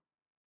just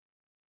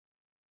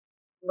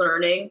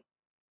learning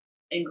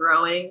and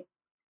growing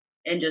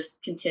and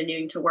just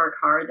continuing to work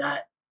hard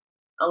that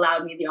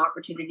allowed me the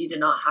opportunity to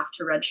not have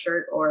to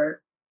redshirt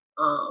or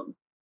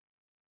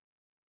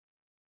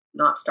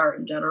not start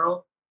in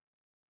general.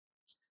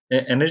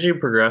 And as you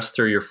progress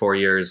through your 4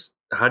 years,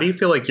 how do you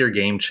feel like your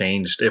game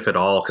changed, if at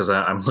all? Because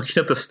I'm looking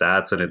at the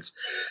stats, and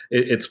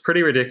it's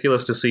pretty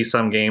ridiculous to see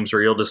some games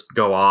where you'll just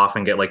go off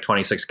and get like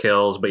 26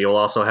 kills, but you'll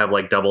also have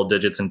like double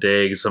digits in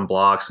digs, some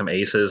blocks, some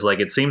aces.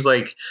 Like it seems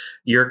like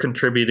you're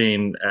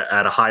contributing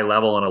at a high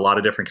level in a lot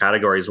of different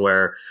categories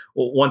where,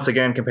 once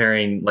again,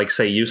 comparing like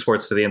say U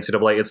Sports to the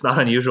NCAA, it's not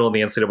unusual in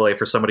the NCAA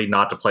for somebody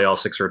not to play all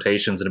 6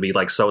 rotations and to be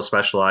like so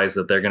specialized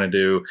that they're going to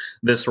do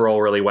this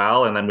role really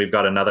well. And then we've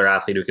got another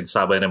athlete who can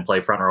sub in and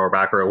play front row or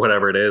back row or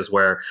whatever it is,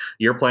 where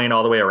you're playing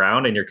all the way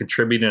around and you're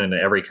contributing in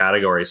every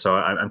category. So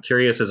I'm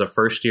curious, as a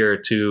first year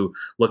to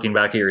looking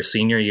back at your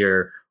senior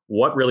year,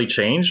 what really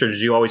changed? Or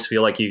did you always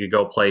feel like you could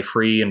go play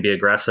free and be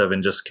aggressive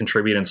and just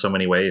contribute in so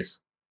many ways?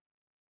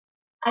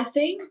 I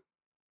think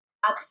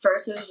at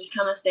first it was just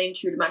kind of staying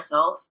true to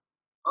myself.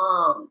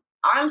 I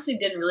honestly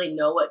didn't really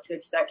know what to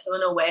expect. So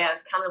in a way, I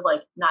was kind of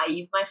like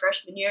naive my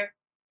freshman year,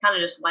 kind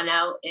of just went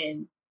out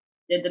and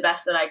did the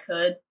best that I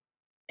could.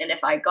 And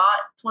if I got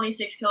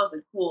 26 kills,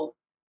 then cool.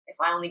 If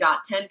I only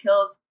got 10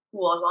 kills,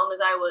 cool. As long as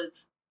I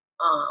was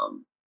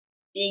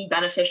being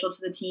beneficial to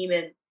the team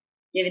and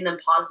giving them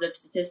positive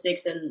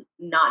statistics and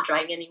not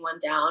dragging anyone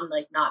down,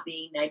 like not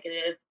being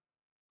negative,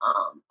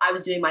 I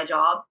was doing my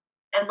job.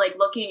 And like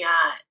looking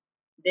at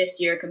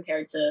this year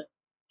compared to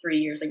 3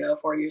 years ago,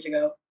 4 years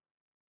ago,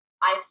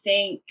 I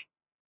think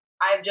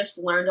I've just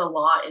learned a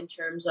lot in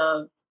terms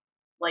of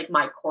like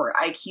my core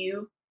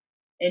IQ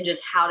and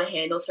just how to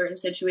handle certain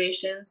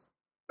situations.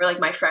 For like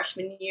my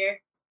freshman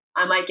year,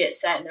 I might get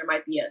set and there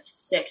might be a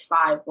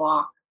 6'5"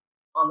 block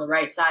on the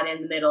right side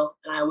and the middle,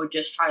 and I would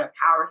just try to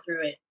power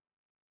through it.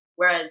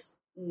 Whereas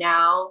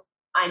now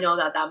I know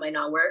that that might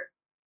not work.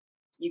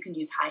 You can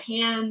use high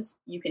hands,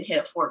 you can hit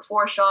a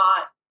 4-4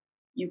 shot,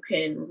 you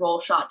can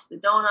roll shot to the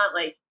donut.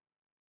 Like,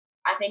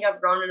 I think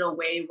I've grown in a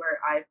way where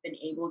I've been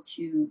able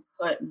to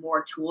put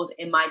more tools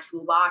in my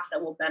toolbox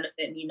that will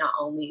benefit me, not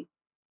only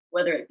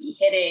whether it be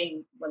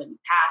hitting, whether it be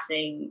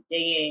passing,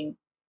 digging,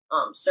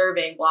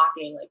 serving,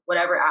 blocking, like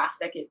whatever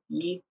aspect it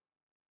be.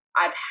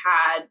 I've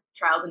had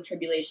trials and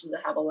tribulations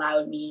that have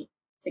allowed me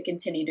to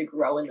continue to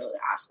grow in those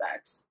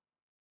aspects.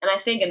 And I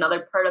think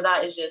another part of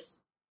that is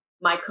just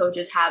my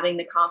coaches having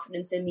the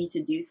confidence in me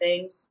to do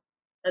things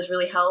has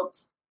really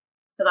helped,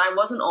 because I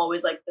wasn't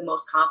always like the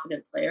most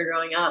confident player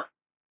growing up.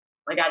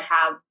 Like I'd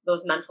have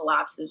those mental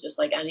lapses just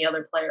like any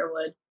other player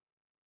would.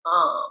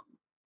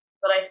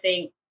 But I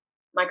think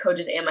my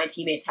coaches and my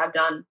teammates have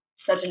done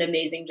such an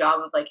amazing job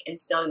of like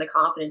instilling the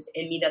confidence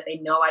in me that they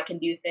know I can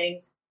do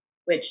things,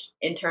 which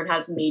in turn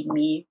has made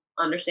me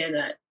understand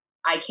that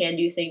I can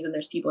do things and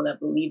there's people that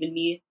believe in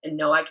me and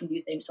know I can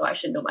do things. So I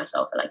should know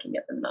myself that I can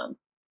get them done.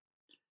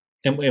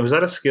 And was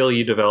that a skill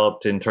you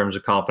developed in terms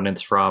of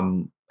confidence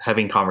from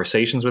having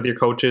conversations with your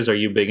coaches? Are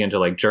you big into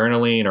like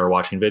journaling or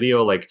watching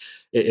video? Like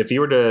if you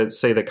were to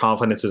say that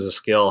confidence is a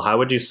skill, how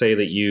would you say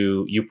that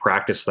you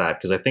practice that?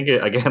 Because I think,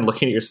 again,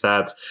 looking at your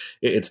stats,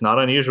 it's not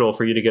unusual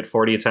for you to get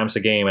 40 attempts a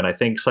game. And I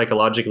think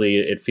psychologically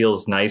it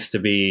feels nice to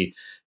be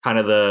kind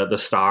of the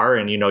star,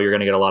 and you know you're going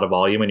to get a lot of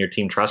volume and your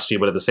team trusts you.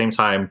 But at the same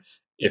time,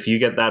 if you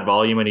get that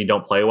volume and you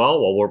don't play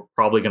well, we're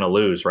probably going to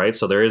lose, right?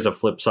 So there is a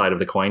flip side of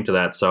the coin to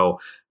that. So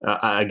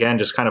again,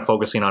 just kind of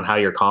focusing on how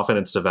your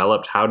confidence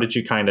developed. How did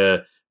you kind of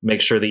make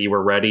sure that you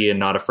were ready and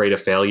not afraid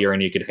of failure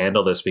and you could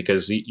handle this?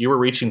 Because you were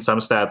reaching some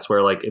stats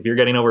where like if you're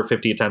getting over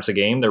 50 attempts a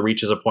game, there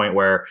reaches a point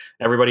where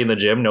everybody in the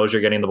gym knows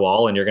you're getting the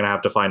ball and you're going to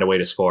have to find a way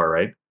to score,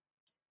 right?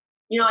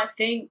 You know, I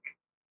think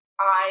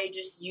I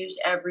just used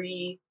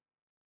every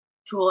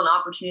tool and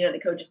opportunity that the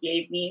coaches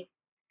gave me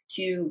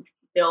to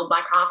build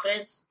my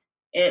confidence.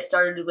 And it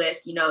started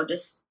with,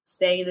 just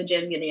staying in the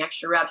gym, getting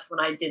extra reps when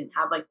I didn't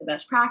have like the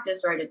best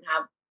practice or I didn't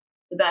have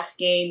the best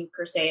game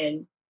per se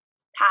in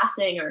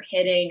passing or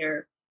hitting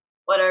or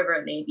whatever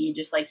it may be,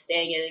 just like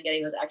staying in and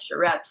getting those extra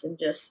reps and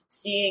just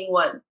seeing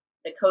what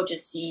the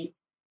coaches see.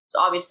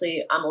 So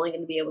obviously I'm only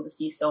going to be able to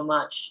see so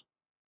much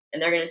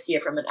and they're going to see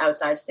it from an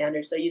outside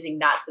standard. So using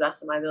that to the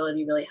best of my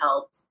ability really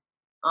helped.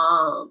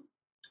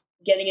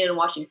 Getting in and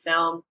watching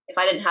film, if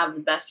I didn't have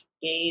the best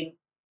game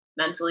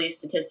mentally,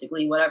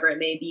 statistically, whatever it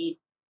may be,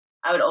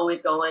 I would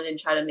always go in and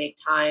try to make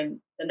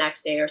time the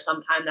next day or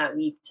sometime that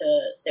week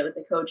to sit with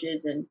the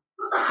coaches and,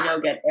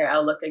 get their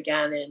outlook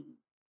again and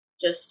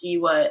just see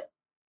what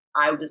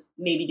I was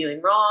maybe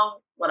doing wrong,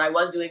 what I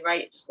was doing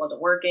right, it just wasn't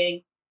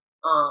working,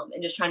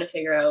 and just trying to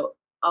figure out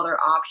other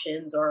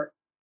options or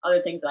other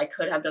things that I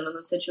could have done in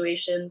those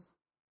situations.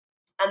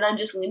 And then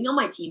just leaning on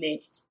my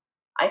teammates.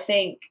 I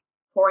think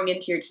pouring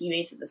into your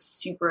teammates is a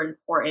super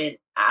important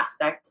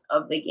aspect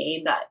of the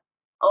game that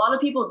a lot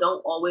of people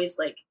don't always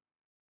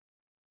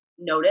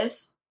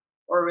notice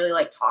or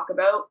really talk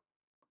about.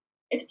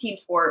 It's a team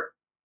sport.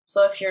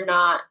 So if you're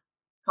not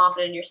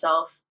confident in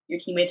yourself, your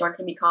teammates aren't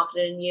going to be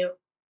confident in you.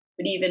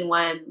 But even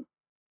when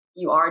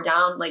you are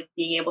down,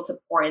 being able to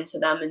pour into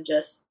them and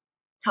just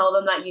tell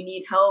them that you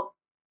need help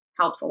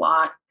helps a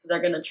lot because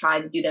they're going to try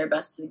to do their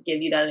best to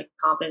give you that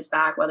confidence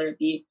back, whether it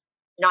be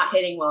you're not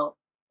hitting well,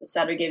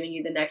 instead of giving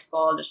you the next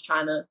ball, just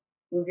trying to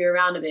move you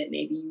around a bit.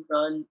 Maybe you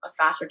run a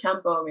faster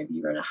tempo, maybe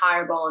you run a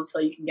higher ball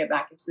until you can get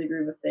back into the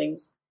groove of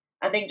things.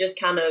 I think just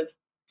kind of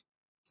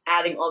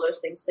adding all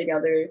those things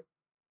together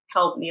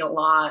helped me a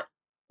lot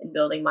in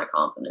building my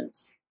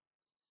confidence.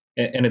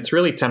 And it's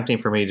really tempting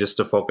for me just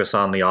to focus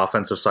on the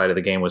offensive side of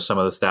the game with some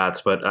of the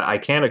stats, but I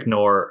can't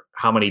ignore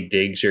how many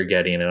digs you're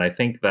getting. And I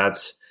think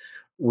that's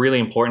really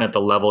important at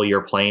the level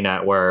you're playing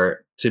at,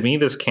 where to me,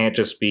 this can't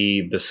just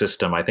be the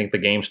system. I think the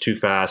game's too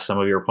fast. Some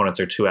of your opponents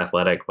are too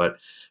athletic. But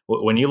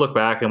when you look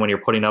back and when you're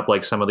putting up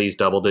some of these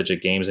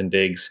double-digit games and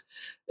digs,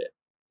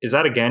 is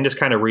that, again, just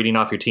kind of reading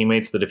off your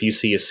teammates that if you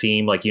see a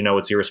seam,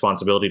 it's your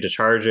responsibility to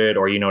charge it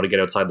or, to get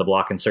outside the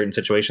block in certain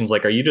situations?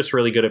 Are you just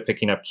really good at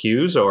picking up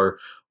cues, or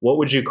what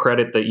would you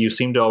credit that you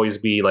seem to always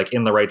be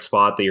in the right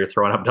spot, that you're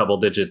throwing up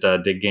double-digit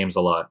dig games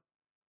a lot?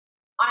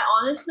 I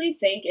honestly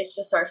think it's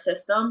just our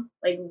system.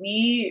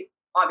 We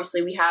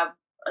have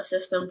a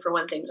system for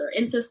when things are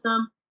in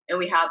system, and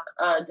we have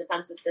a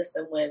defensive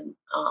system when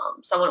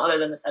someone other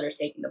than the setter is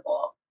taking the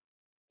ball.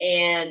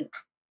 And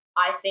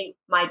I think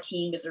my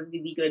team does a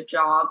really good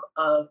job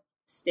of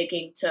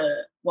sticking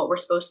to what we're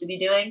supposed to be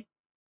doing,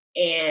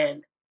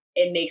 and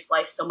it makes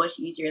life so much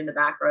easier in the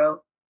back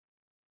row.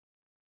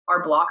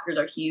 Our blockers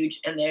are huge,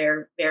 and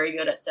they're very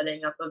good at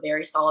setting up a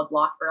very solid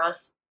block for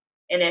us.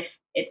 And if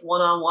it's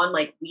one-on-one,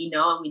 we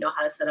know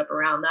how to set up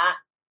around that.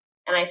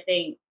 And I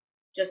think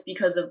just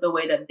because of the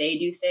way that they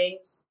do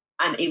things,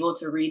 I'm able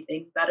to read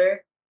things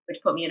better,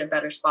 which put me in a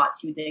better spot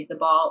to dig the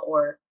ball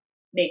or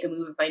make a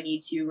move if I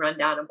need to, run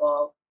down a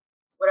ball,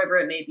 whatever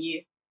it may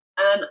be.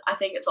 And then I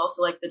think it's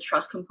also the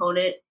trust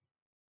component.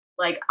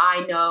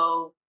 I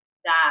know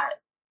that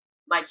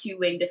my two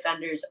wing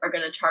defenders are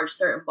going to charge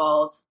certain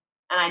balls,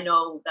 and I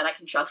know that I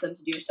can trust them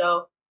to do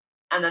so.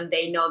 And then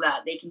they know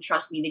that they can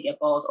trust me to get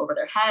balls over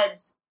their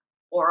heads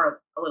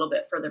or a little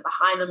bit further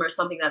behind them, or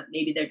something that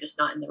maybe they're just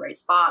not in the right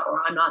spot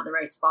or I'm not in the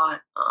right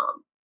spot.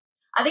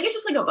 I think it's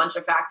just a bunch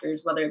of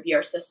factors, whether it be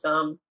our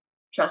system,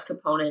 trust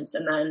components,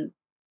 and then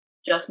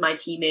just my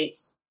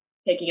teammates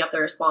picking up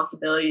their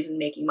responsibilities and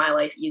making my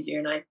life easier.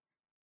 And I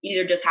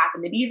either just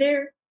happen to be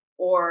there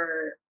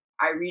or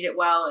I read it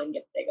well and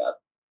get the pick up.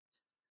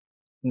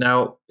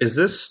 Now, is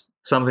this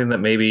something that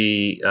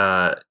maybe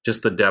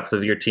just the depth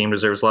of your team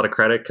deserves a lot of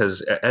credit?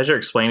 Because as you're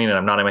explaining it,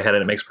 I'm nodding my head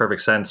and it makes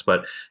perfect sense.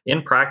 But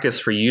in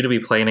practice, for you to be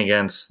playing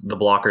against the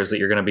blockers that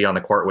you're going to be on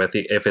the court with,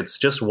 if it's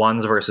just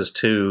ones versus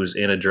twos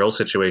in a drill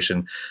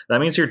situation,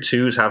 that means your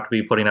twos have to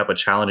be putting up a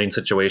challenging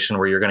situation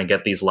where you're going to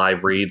get these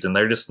live reads, and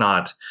they're just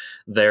not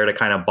there to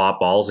kind of bop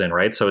balls in,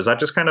 right? So is that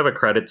just kind of a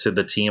credit to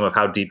the team of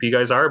how deep you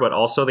guys are, but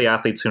also the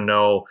athletes who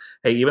know,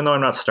 hey, even though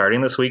I'm not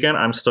starting this weekend,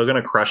 I'm still going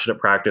to crush it at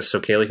practice so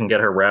Kaylee can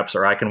get her reps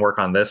or I can work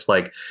on this?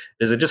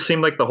 Does it just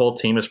seem like the whole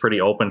team is pretty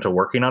open to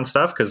working on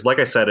stuff? Because like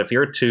I said, if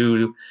you're a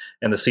two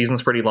and the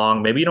season's pretty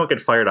long, maybe you don't get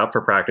fired up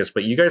for practice,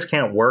 but you guys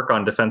can't work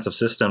on defensive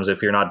systems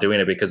if you're not doing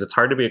it, because it's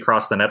hard to be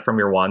across the net from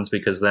your ones,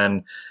 because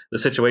then the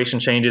situation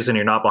changes and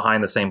you're not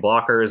behind the same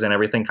blockers and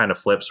everything kind of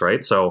flips,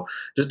 right? So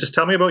just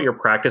tell me about your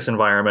practice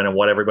environment and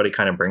what everybody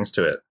kind of brings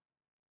to it.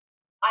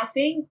 I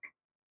think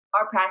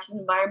our practice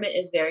environment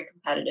is very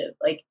competitive.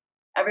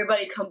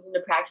 Everybody comes into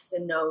practice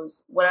and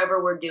knows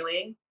whatever we're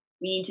doing,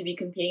 we need to be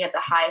competing at the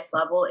highest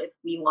level if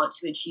we want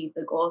to achieve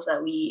the goals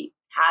that we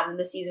have in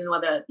the season,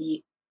 whether it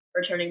be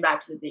returning back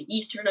to the Big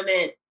East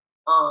tournament,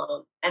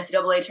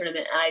 NCAA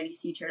tournament,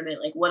 NIVC tournament,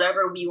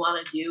 whatever we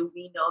want to do,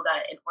 we know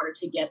that in order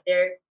to get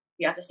there,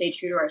 we have to stay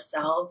true to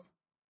ourselves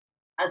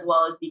as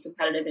well as be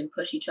competitive and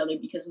push each other,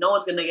 because no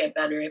one's going to get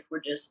better if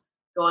we're just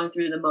going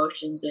through the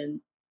motions and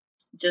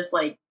just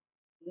like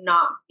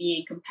not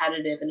being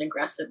competitive and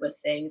aggressive with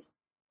things.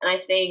 And I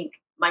think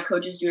my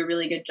coaches do a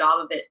really good job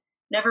of it,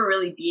 never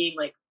really being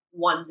like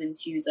ones and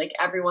twos. Like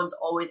everyone's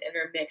always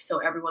intermixed, so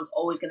everyone's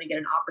always going to get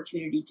an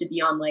opportunity to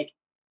be on like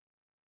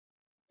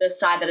the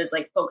side that is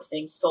like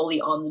focusing solely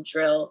on the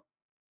drill.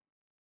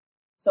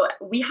 So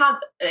we have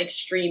an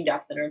extreme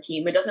depth in our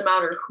team. It doesn't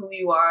matter who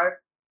you are.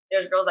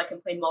 There's girls that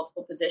can play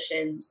multiple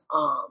positions.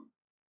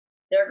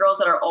 There are girls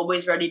that are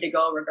always ready to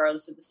go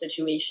regardless of the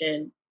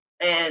situation.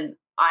 And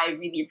I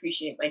really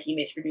appreciate my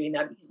teammates for doing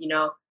that because, you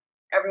know,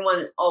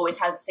 everyone always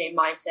has the same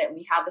mindset and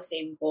we have the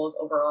same goals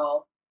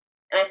overall.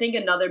 And I think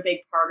another big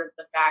part of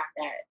the fact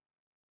that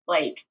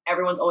like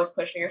everyone's always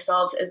pushing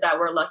ourselves is that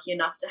we're lucky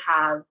enough to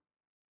have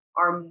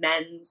our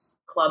men's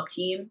club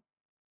team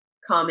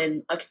come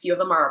in. A few of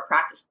them are our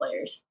practice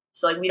players.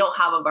 So like we don't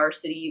have a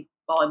varsity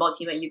volleyball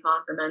team at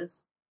UConn for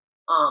men's,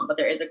 but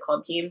there is a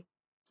club team.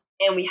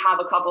 And we have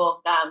a couple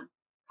of them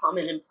come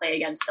in and play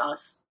against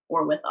us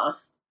or with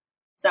us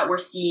so that we're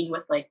seeing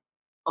with like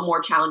a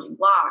more challenging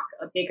block,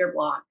 a bigger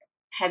block,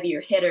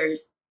 heavier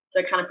hitters. So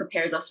it kind of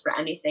prepares us for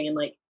anything. And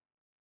like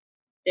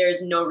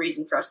there's no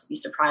reason for us to be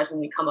surprised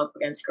when we come up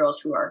against girls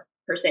who are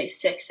per se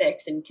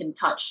 6'6" and can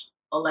touch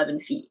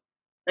 11 feet.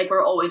 Like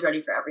we're always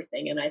ready for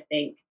everything. And I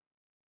think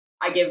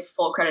I give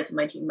full credit to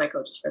my team and my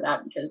coaches for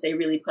that because they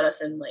really put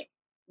us in like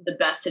the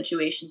best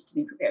situations to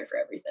be prepared for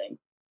everything.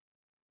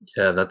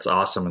 Yeah, that's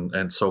awesome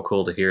and so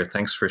cool to hear.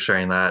 Thanks for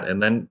sharing that.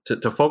 And then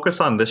to focus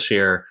on this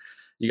year,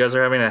 you guys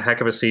are having a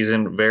heck of a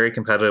season, very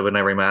competitive in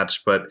every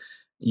match, but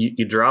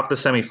you dropped the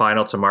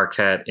semifinal to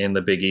Marquette in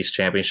the Big East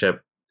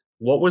Championship.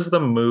 What was the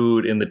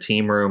mood in the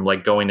team room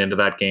like going into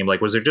that game?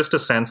 Like, was there just a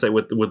sense that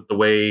with the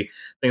way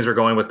things were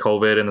going with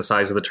COVID and the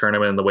size of the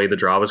tournament and the way the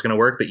draw was going to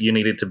work, that you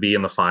needed to be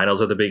in the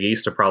finals of the Big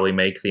East to probably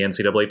make the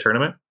NCAA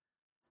tournament?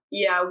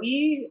 Yeah,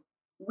 we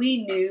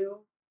knew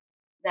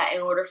that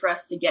in order for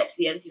us to get to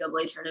the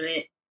NCAA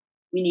tournament,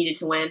 we needed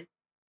to win.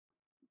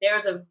 There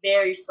was a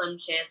very slim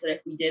chance that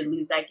if we did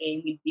lose that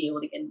game, we'd be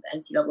able to get into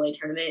the NCAA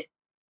tournament.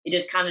 It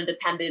just kind of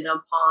depended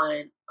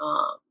upon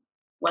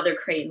whether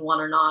Creighton won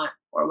or not,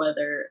 or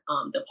whether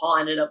DePaul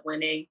ended up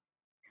winning,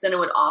 because then it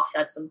would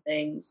offset some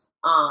things.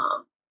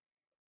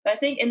 But I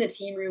think in the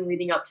team room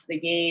leading up to the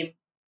game,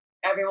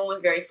 everyone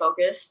was very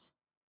focused.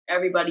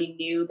 Everybody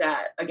knew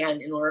that, again,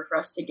 in order for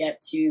us to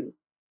get to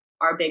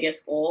our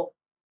biggest goal,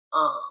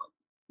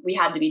 we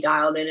had to be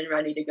dialed in and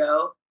ready to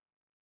go.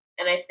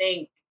 And I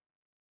think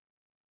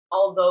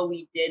although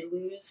we did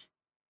lose,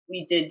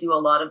 we did do a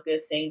lot of good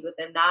things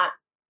within that.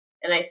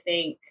 And I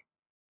think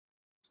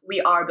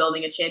we are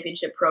building a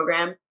championship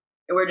program,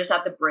 and we're just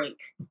at the brink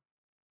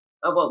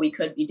of what we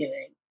could be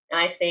doing. And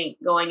I think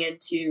going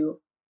into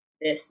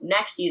this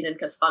next season,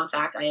 because fun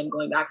fact, I am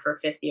going back for a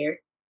fifth year.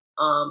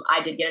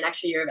 I did get an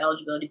extra year of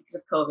eligibility because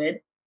of COVID,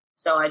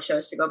 so I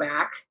chose to go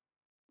back.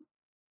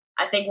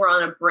 I think we're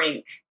on a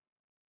brink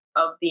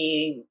of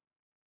being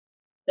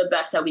the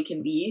best that we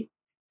can be.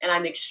 And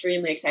I'm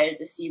extremely excited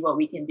to see what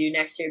we can do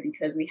next year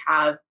because we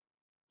have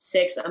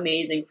 6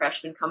 amazing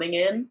freshmen coming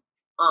in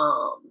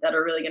that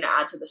are really going to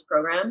add to this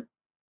program.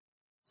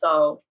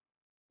 So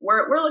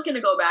we're looking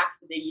to go back to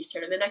the Big East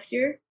tournament next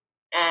year,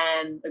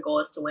 and the goal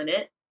is to win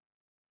it,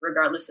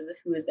 regardless of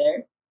who is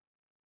there.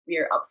 We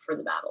are up for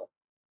the battle.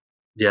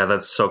 Yeah,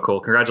 that's so cool.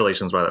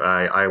 Congratulations, brother.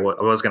 I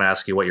was going to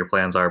ask you what your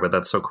plans are, but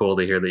that's so cool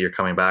to hear that you're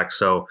coming back.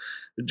 So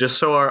just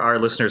so our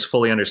listeners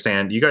fully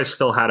understand, you guys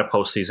still had a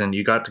postseason.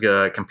 You got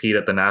to compete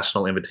at the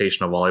National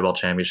Invitational Volleyball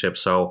Championship.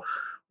 So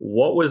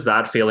what was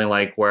that feeling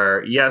like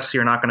where, yes,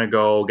 you're not going to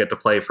go get to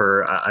play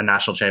for a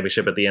national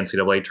championship at the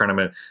NCAA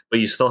tournament, but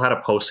you still had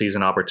a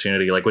postseason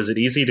opportunity? Like, was it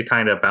easy to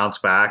kind of bounce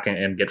back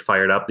and get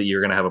fired up that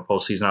you're going to have a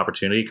postseason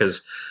opportunity?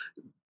 Because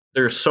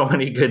there's so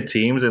many good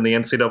teams in the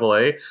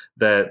NCAA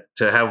that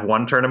to have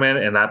one tournament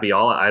and that be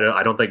all,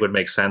 I don't think would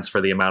make sense for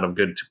the amount of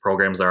good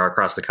programs there are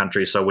across the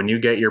country. So when you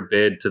get your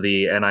bid to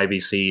the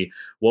NIVC,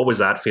 what was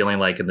that feeling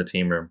like in the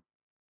team room?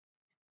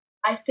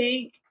 I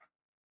think,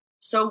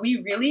 so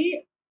we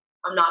really,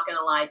 I'm not going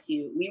to lie to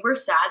you, we were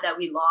sad that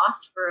we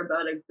lost for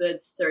about a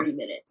good 30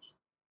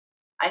 minutes.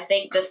 I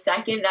think the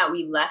second that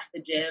we left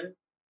the gym,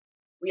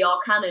 we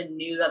all kind of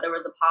knew that there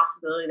was a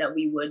possibility that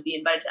we would be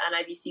invited to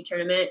NIVC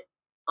tournament.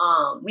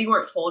 We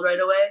weren't told right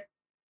away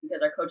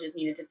because our coaches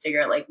needed to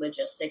figure out like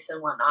logistics and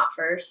whatnot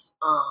first.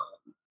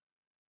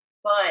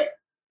 But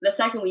the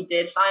second we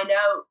did find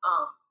out,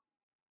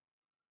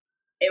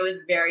 it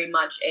was very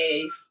much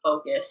a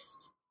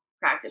focused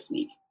practice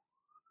week.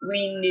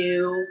 We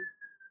knew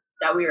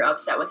that we were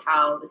upset with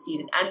how the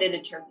season ended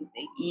in terms of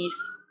Big East,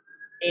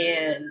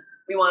 and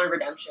we wanted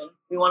redemption.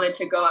 We wanted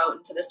to go out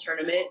into this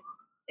tournament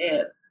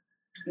and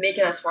make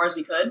it as far as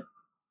we could.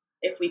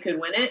 If we could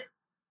win it,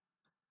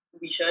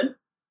 we should.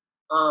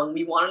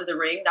 We wanted the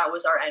ring. That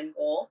was our end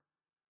goal.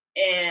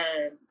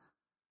 And,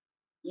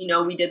 you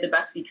know, we did the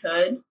best we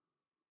could.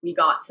 We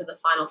got to the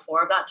Final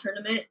Four of that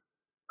tournament.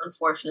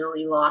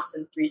 Unfortunately, lost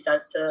in 3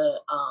 sets to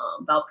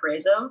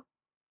Valparaiso.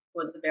 It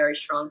was a very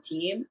strong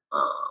team.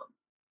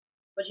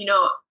 But, you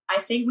know,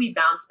 I think we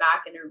bounced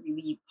back in a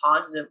really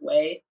positive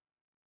way.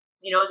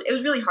 You know, it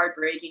was really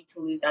heartbreaking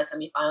to lose that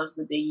semifinals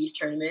in the Big East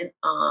tournament.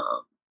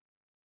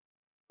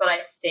 But I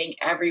think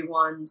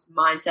everyone's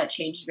mindset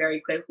changed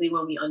very quickly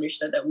when we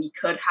understood that we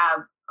could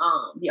have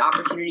the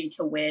opportunity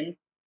to win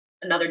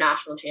another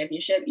national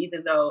championship,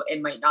 even though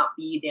it might not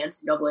be the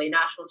NCAA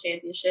national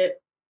championship.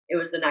 It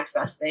was the next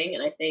best thing.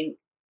 And I think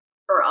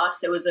for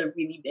us, it was a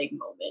really big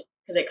moment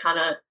because it kind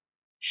of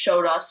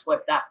showed us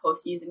what that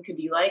postseason could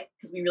be like,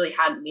 because we really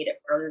hadn't made it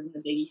further than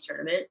the Big East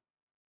tournament.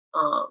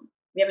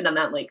 We haven't done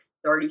that in like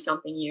 30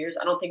 something years.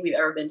 I don't think we've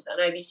ever been to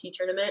the NIVC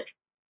tournament.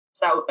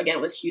 So that, again,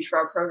 was huge for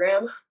our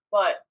program.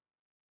 But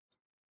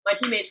my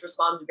teammates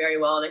responded very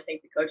well, and I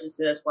think the coaches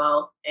did as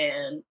well.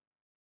 And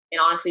it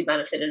honestly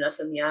benefited us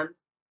in the end.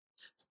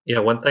 Yeah,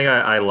 one thing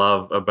I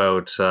love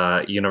about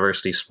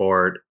university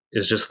sport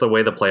is just the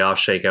way the playoffs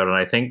shake out. And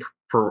I think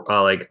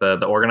like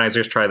the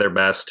organizers try their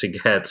best to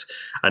get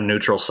a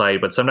neutral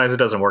site, but sometimes it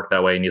doesn't work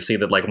that way. And you see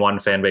that like one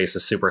fan base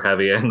is super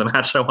heavy. And the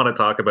match I want to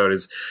talk about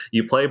is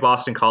you play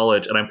Boston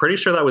College, and I'm pretty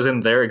sure that was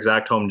in their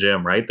exact home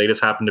gym, right? They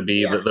just happened to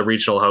be the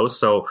regional host.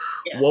 So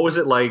what was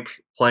it like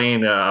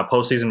playing a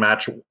postseason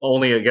match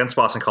only against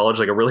Boston College,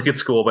 like a really good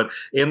school, but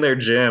in their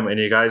gym, and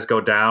you guys go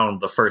down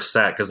the first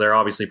set because they're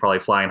obviously probably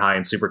flying high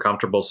and super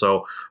comfortable.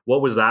 So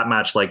what was that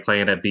match like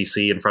playing at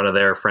BC in front of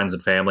their friends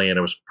and family? And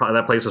it was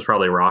that place was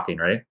probably rocking,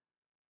 right?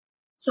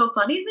 So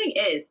funny thing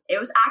is, it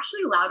was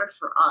actually louder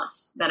for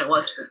us than it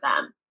was for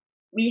them.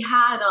 We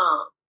had,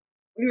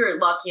 we were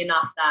lucky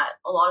enough that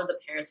a lot of the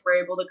parents were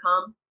able to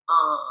come,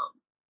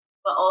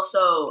 but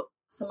also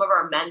some of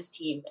our men's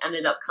team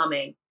ended up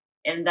coming,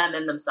 and them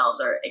in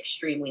themselves are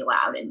extremely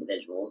loud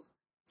individuals,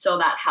 so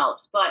that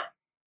helps. But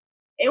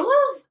it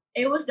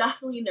was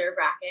definitely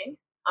nerve-wracking.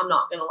 I'm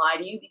not gonna lie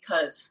to you,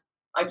 because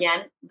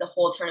again, the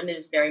whole tournament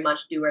is very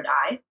much do or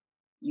die.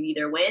 You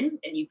either win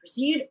and you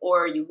proceed,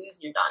 or you lose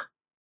and you're done.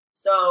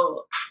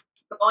 So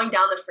going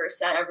down the first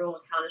set, everyone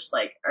was kind of just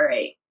like, all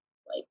right,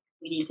 like,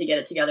 we need to get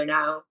it together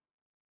now.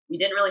 We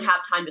didn't really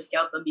have time to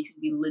scout them because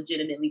we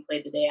legitimately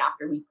played the day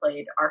after we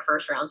played our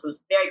first round. So it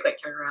was a very quick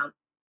turnaround.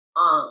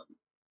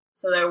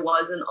 So there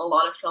wasn't a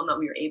lot of film that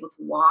we were able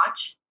to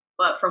watch.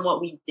 But from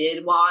what we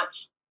did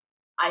watch,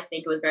 I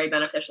think it was very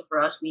beneficial for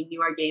us. We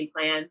knew our game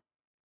plan.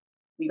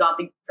 We got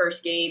the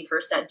first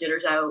set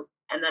jitters out.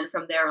 And then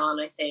from there on,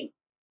 I think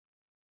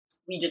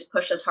we just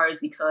pushed as hard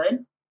as we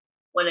could.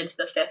 Went into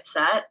the fifth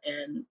set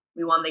and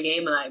we won the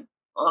game. And I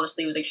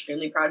honestly was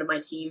extremely proud of my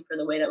team for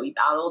the way that we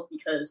battled,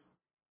 because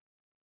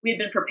we had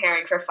been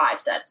preparing for 5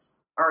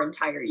 sets our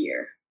entire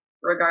year.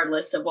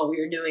 Regardless of what we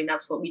were doing,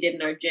 that's what we did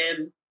in our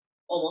gym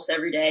almost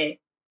every day.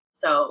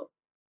 So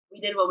we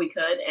did what we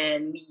could,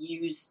 and we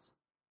used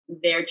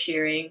their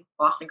cheering,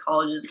 Boston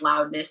College's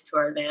loudness, to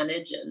our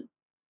advantage and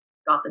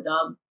got the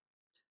dub.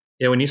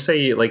 Yeah, when you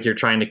say like you're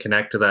trying to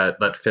connect to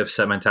that fifth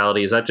set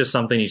mentality, is that just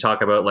something you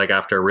talk about like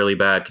after a really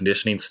bad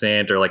conditioning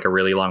stint or like a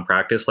really long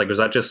practice? Like, was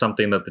that just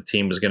something that the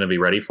team is going to be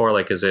ready for?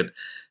 Like, is it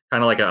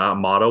kind of like a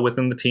motto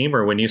within the team?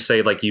 Or when you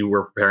say like you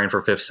were preparing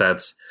for fifth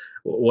sets,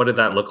 what did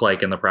that look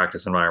like in the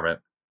practice environment?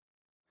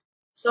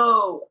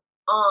 So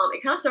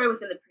it kind of started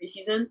within the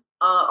preseason.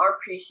 Our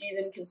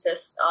preseason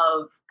consists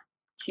of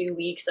 2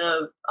 weeks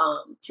of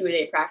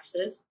 2-a-day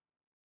practices.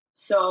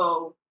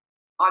 So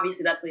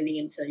obviously that's leading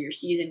into your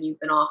season. You've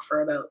been off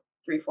for about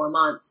 3-4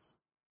 months.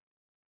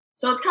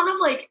 So it's kind of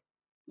like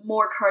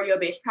more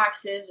cardio-based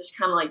practices, just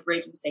kind of like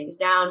breaking things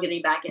down,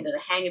 getting back into the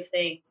hang of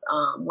things,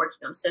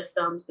 working on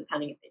systems,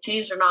 depending if they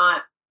changed or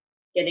not,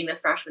 getting the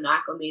freshmen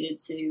acclimated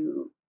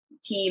to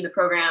the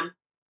program.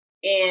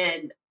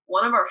 And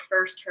one of our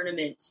first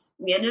tournaments,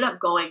 we ended up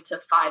going to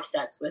 5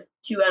 sets with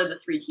 2 out of the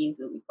 3 teams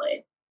that we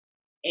played.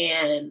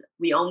 And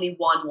we only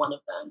won 1 of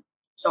them.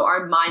 So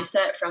our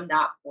mindset from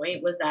that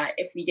point was that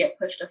if we get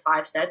pushed to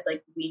 5 sets,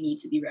 like, we need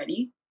to be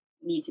ready.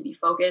 We need to be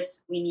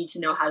focused. We need to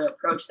know how to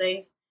approach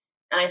things.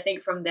 And I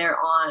think from there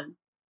on,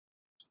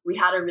 we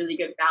had a really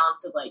good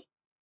balance of like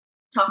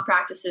tough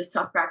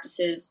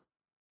practices,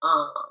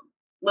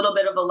 little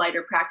bit of a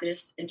lighter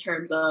practice in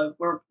terms of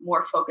we're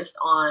more focused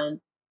on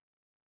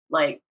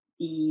like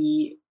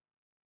the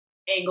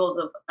angles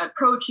of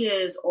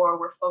approaches, or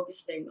we're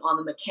focusing on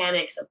the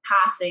mechanics of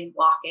passing,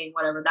 blocking,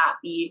 whatever that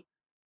be.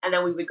 And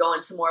then we would go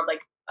into more of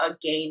like a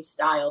game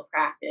style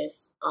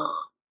practice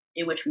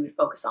in which we would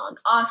focus on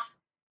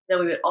us. Then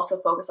we would also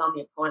focus on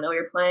the opponent that we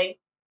were playing.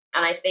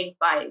 And I think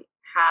by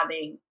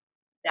having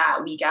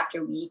that week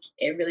after week,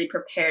 it really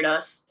prepared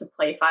us to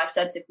play 5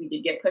 sets if we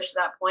did get pushed to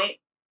that point.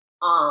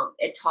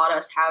 It taught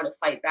us how to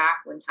fight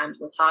back when times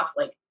were tough.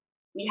 Like,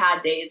 we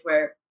had days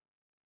where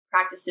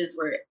practices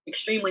were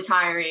extremely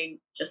tiring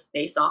just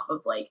based off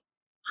of like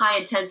high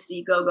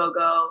intensity, go, go,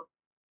 go.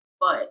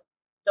 But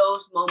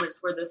those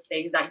moments were the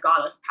things that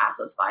got us past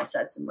those 5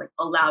 sets and like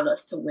allowed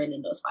us to win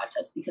in those 5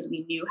 sets, because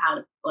we knew how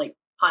to like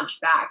punch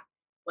back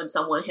when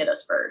someone hit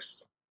us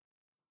first.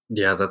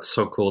 Yeah, that's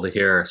so cool to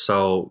hear.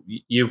 So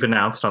you've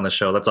announced on the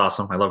show, that's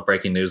awesome. I love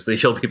breaking news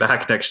that you'll be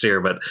back next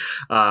year. But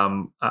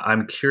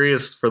I'm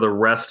curious for the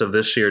rest of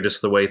this year,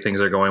 just the way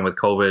things are going with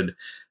COVID.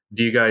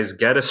 do you guys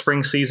get a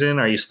spring season?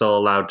 Are you still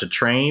allowed to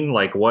train?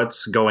 Like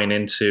what's going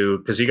into,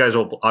 because you guys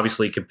will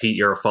obviously compete,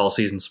 you're a fall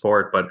season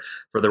sport, but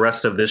for the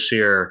rest of this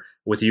year,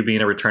 with you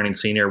being a returning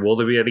senior, will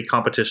there be any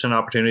competition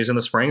opportunities in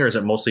the spring, or is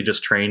it mostly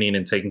just training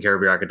and taking care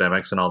of your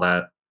academics and all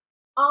that?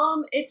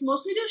 It's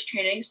mostly just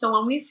training. So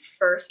when we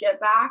first get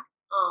back,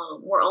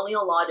 we're only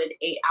allotted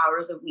 8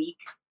 hours a week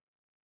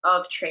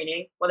of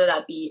training, whether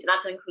that be, and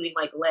that's including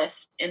like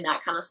lift and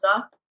that kind of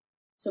stuff.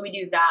 So we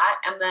do that.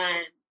 And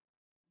then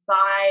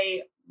by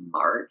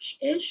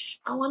March-ish,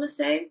 I want to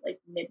say, like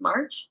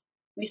mid-March,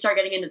 we start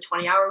getting into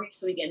 20-hour weeks.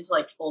 So we get into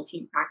like full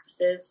team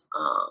practices,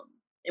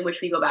 in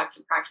which we go back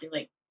to practicing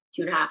like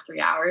 2.5,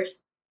 3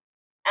 hours.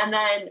 And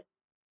then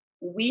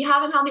we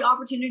haven't had the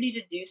opportunity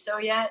to do so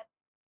yet.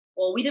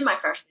 Well, we did my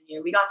freshman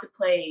year. We got to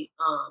play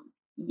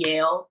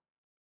Yale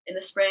in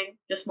the spring,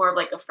 just more of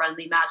like a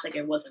friendly match. Like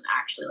it wasn't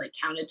actually like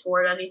counted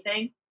toward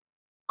anything.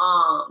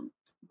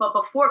 But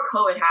before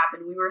COVID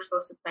happened, we were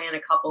supposed to play in a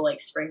couple like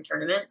spring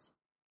tournaments.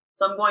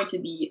 So I'm going to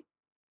be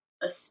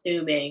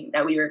assuming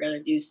that we were going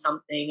to do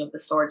something of the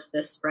sorts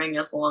this spring,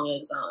 as long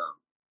as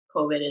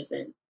COVID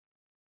isn't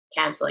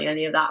canceling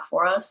any of that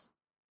for us.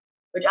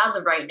 Which as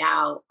of right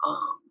now,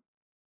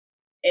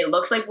 it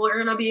looks like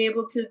we're going to be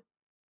able to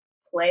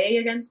play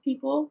against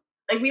people.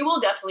 Like we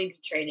will definitely be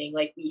training.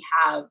 Like we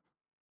have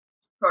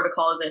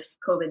protocols if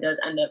COVID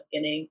does end up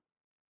getting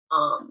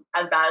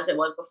as bad as it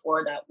was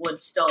before, that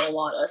would still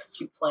allow us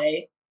to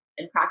play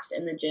and practice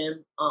in the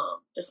gym,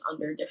 just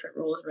under different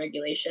rules and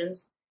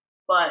regulations.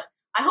 But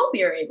I hope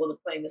we are able to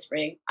play in the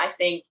spring. I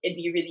think it'd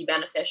be really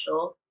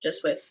beneficial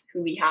just with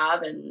who we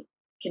have and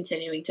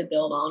continuing to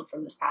build on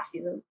from this past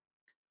season.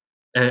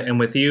 And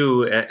with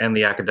you and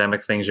the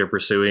academic things you're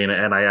pursuing,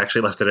 and I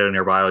actually left it out in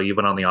your bio, you've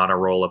been on the honor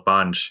roll a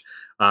bunch.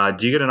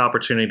 Do you get an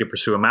opportunity to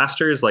pursue a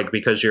master's? Like,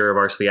 because you're a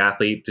varsity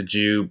athlete, did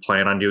you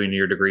plan on doing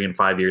your degree in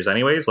 5 years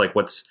anyways? Like,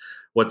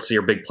 what's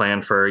your big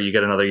plan for, you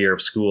get another year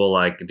of school?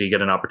 Like, do you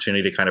get an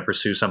opportunity to kind of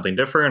pursue something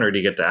different, or do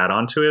you get to add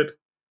on to it?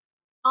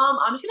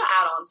 I'm just going to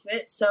add on to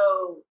it.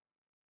 So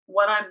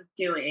what I'm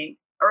doing,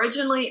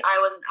 originally I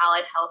was an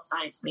allied health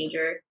science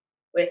major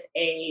with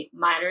a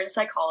minor in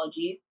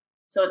psychology.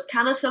 So it's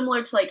kind of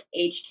similar to like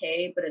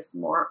HK, but it's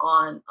more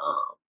on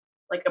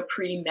like a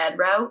pre-med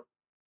route.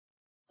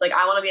 So like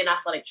I want to be an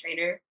athletic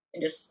trainer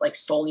and just like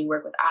solely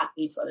work with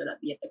athletes, whether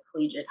that be at the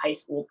collegiate, high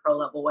school, pro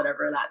level,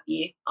 whatever that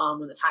be,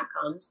 when the time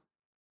comes.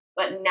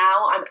 But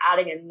now I'm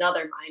adding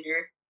another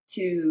minor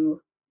to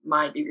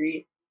my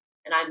degree,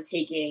 and I'm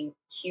taking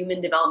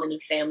human development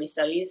and family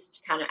studies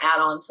to kind of add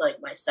on to like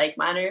my psych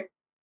minor.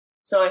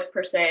 So if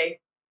per se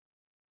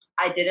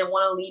I didn't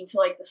want to lean to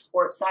like the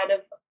sports side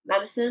of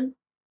medicine,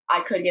 I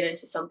could get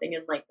into something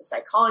in like the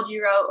psychology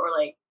route, or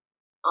like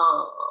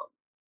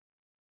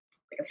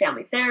a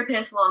family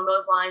therapist along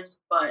those lines.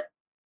 But,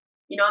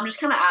 you know, I'm just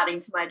kind of adding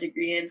to my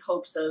degree in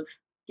hopes of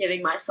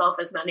giving myself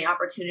as many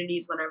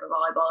opportunities whenever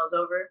volleyball is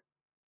over.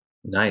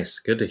 Nice.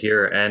 Good to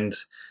hear. And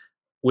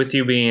with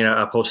you being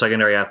a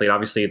post-secondary athlete,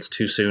 obviously it's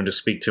too soon to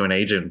speak to an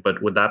agent,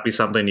 but would that be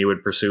something you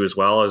would pursue as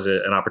well? As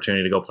an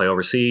opportunity to go play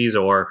overseas?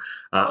 Or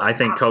I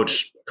think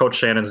Coach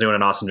Shannon's doing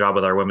an awesome job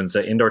with our women's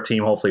indoor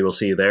team. Hopefully we'll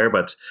see you there.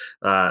 But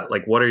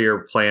like, what are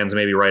your plans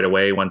maybe right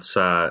away once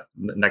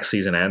next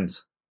season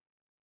ends?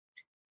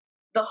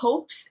 The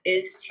hopes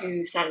is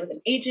to sign with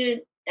an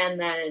agent and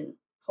then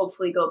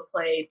hopefully go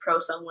play pro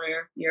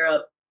somewhere,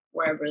 Europe,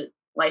 wherever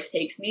life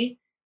takes me.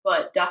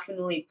 But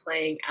definitely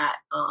playing at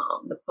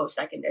the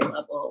post-secondary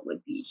level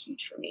would be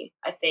huge for me.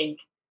 I think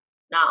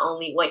not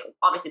only, like,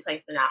 obviously playing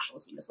for the national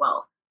team as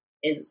well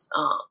is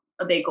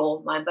a big goal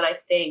of mine, but I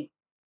think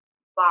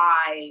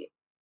by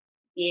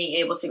being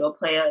able to go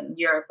play in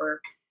Europe or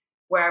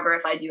wherever,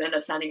 if I do end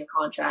up signing a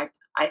contract,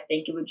 I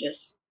think it would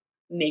just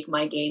make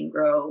my game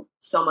grow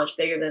so much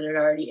bigger than it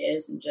already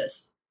is, and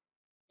just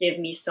give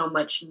me so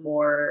much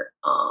more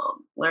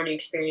learning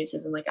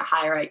experiences and like a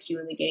higher IQ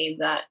in the game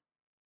that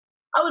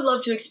I would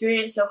love to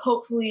experience. So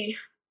hopefully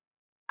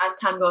as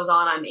time goes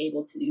on, I'm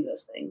able to do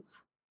those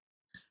things.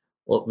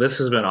 Well, this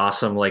has been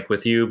awesome. Like,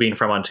 with you being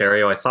from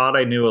Ontario, I thought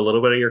I knew a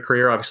little bit of your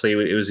career. Obviously,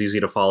 it was easy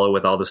to follow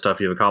with all the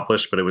stuff you've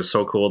accomplished, but it was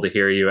so cool to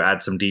hear you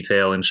add some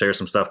detail and share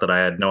some stuff that I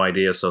had no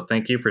idea. So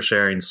thank you for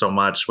sharing so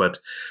much. But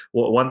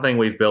one thing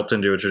we've built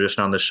into a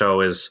tradition on the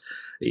show is,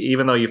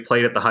 even though you've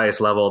played at the highest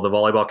level, the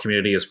volleyball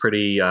community is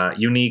pretty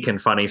unique and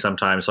funny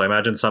sometimes. So I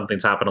imagine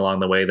something's happened along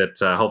the way that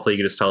hopefully you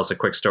can just tell us a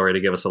quick story to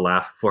give us a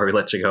laugh before we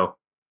let you go. Of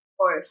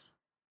course.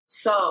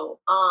 So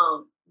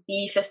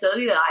the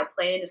facility that I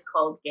play in is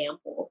called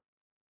Gamble.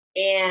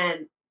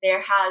 And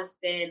there has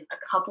been a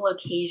couple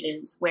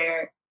occasions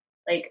where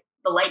like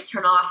the lights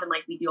turn off and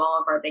like we do all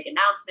of our big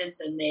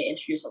announcements and they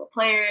introduce all the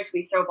players.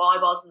 We throw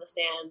volleyballs in the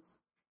stands,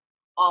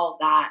 all of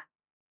that.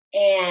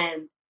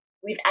 And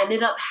we've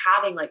ended up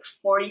having like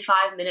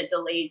 45-minute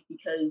delays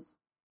because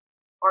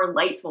our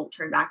lights won't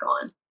turn back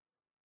on.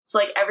 So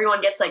like everyone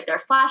gets like their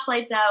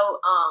flashlights out.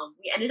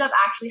 We ended up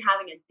actually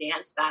having a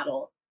dance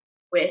battle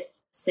with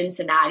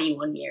Cincinnati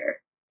one year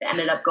that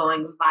ended up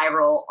going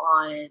viral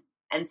on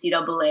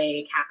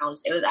NCAA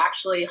accounts. It was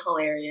actually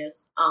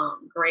hilarious.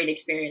 Great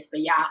experience.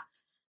 But yeah,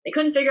 they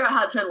couldn't figure out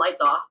how to turn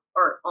lights off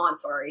or on,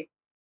 sorry.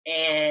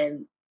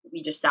 And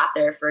we just sat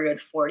there for a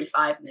good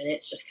 45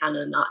 minutes, just kind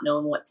of not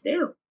knowing what to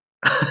do.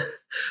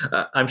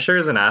 I'm sure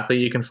as an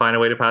athlete you can find a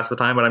way to pass the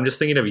time, but I'm just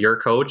thinking of your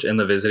coach and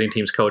the visiting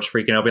team's coach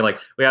freaking out, being like,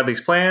 we have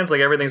these plans,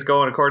 like everything's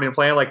going according to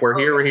plan, like we're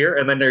here,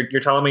 and then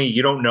you're telling me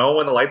you don't know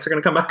when the lights are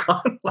going to come back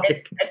on.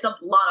 Like, it's a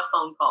lot of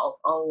phone calls.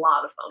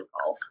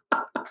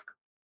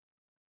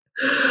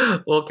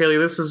 Well, Kaylee,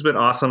 this has been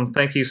awesome.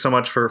 Thank you so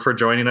much for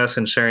joining us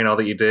and sharing all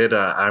that you did.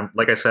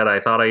 Like I said, I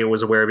thought I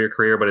was aware of your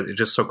career, but it's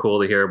just so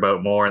cool to hear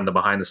about more and the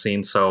behind the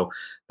scenes. So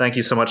thank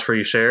you so much for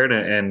you shared,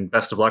 and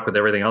best of luck with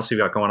everything else you've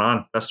got going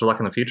on. Best of luck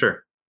in the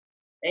future.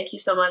 Thank you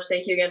so much.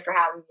 Thank you again for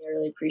having me. I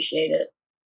really appreciate it.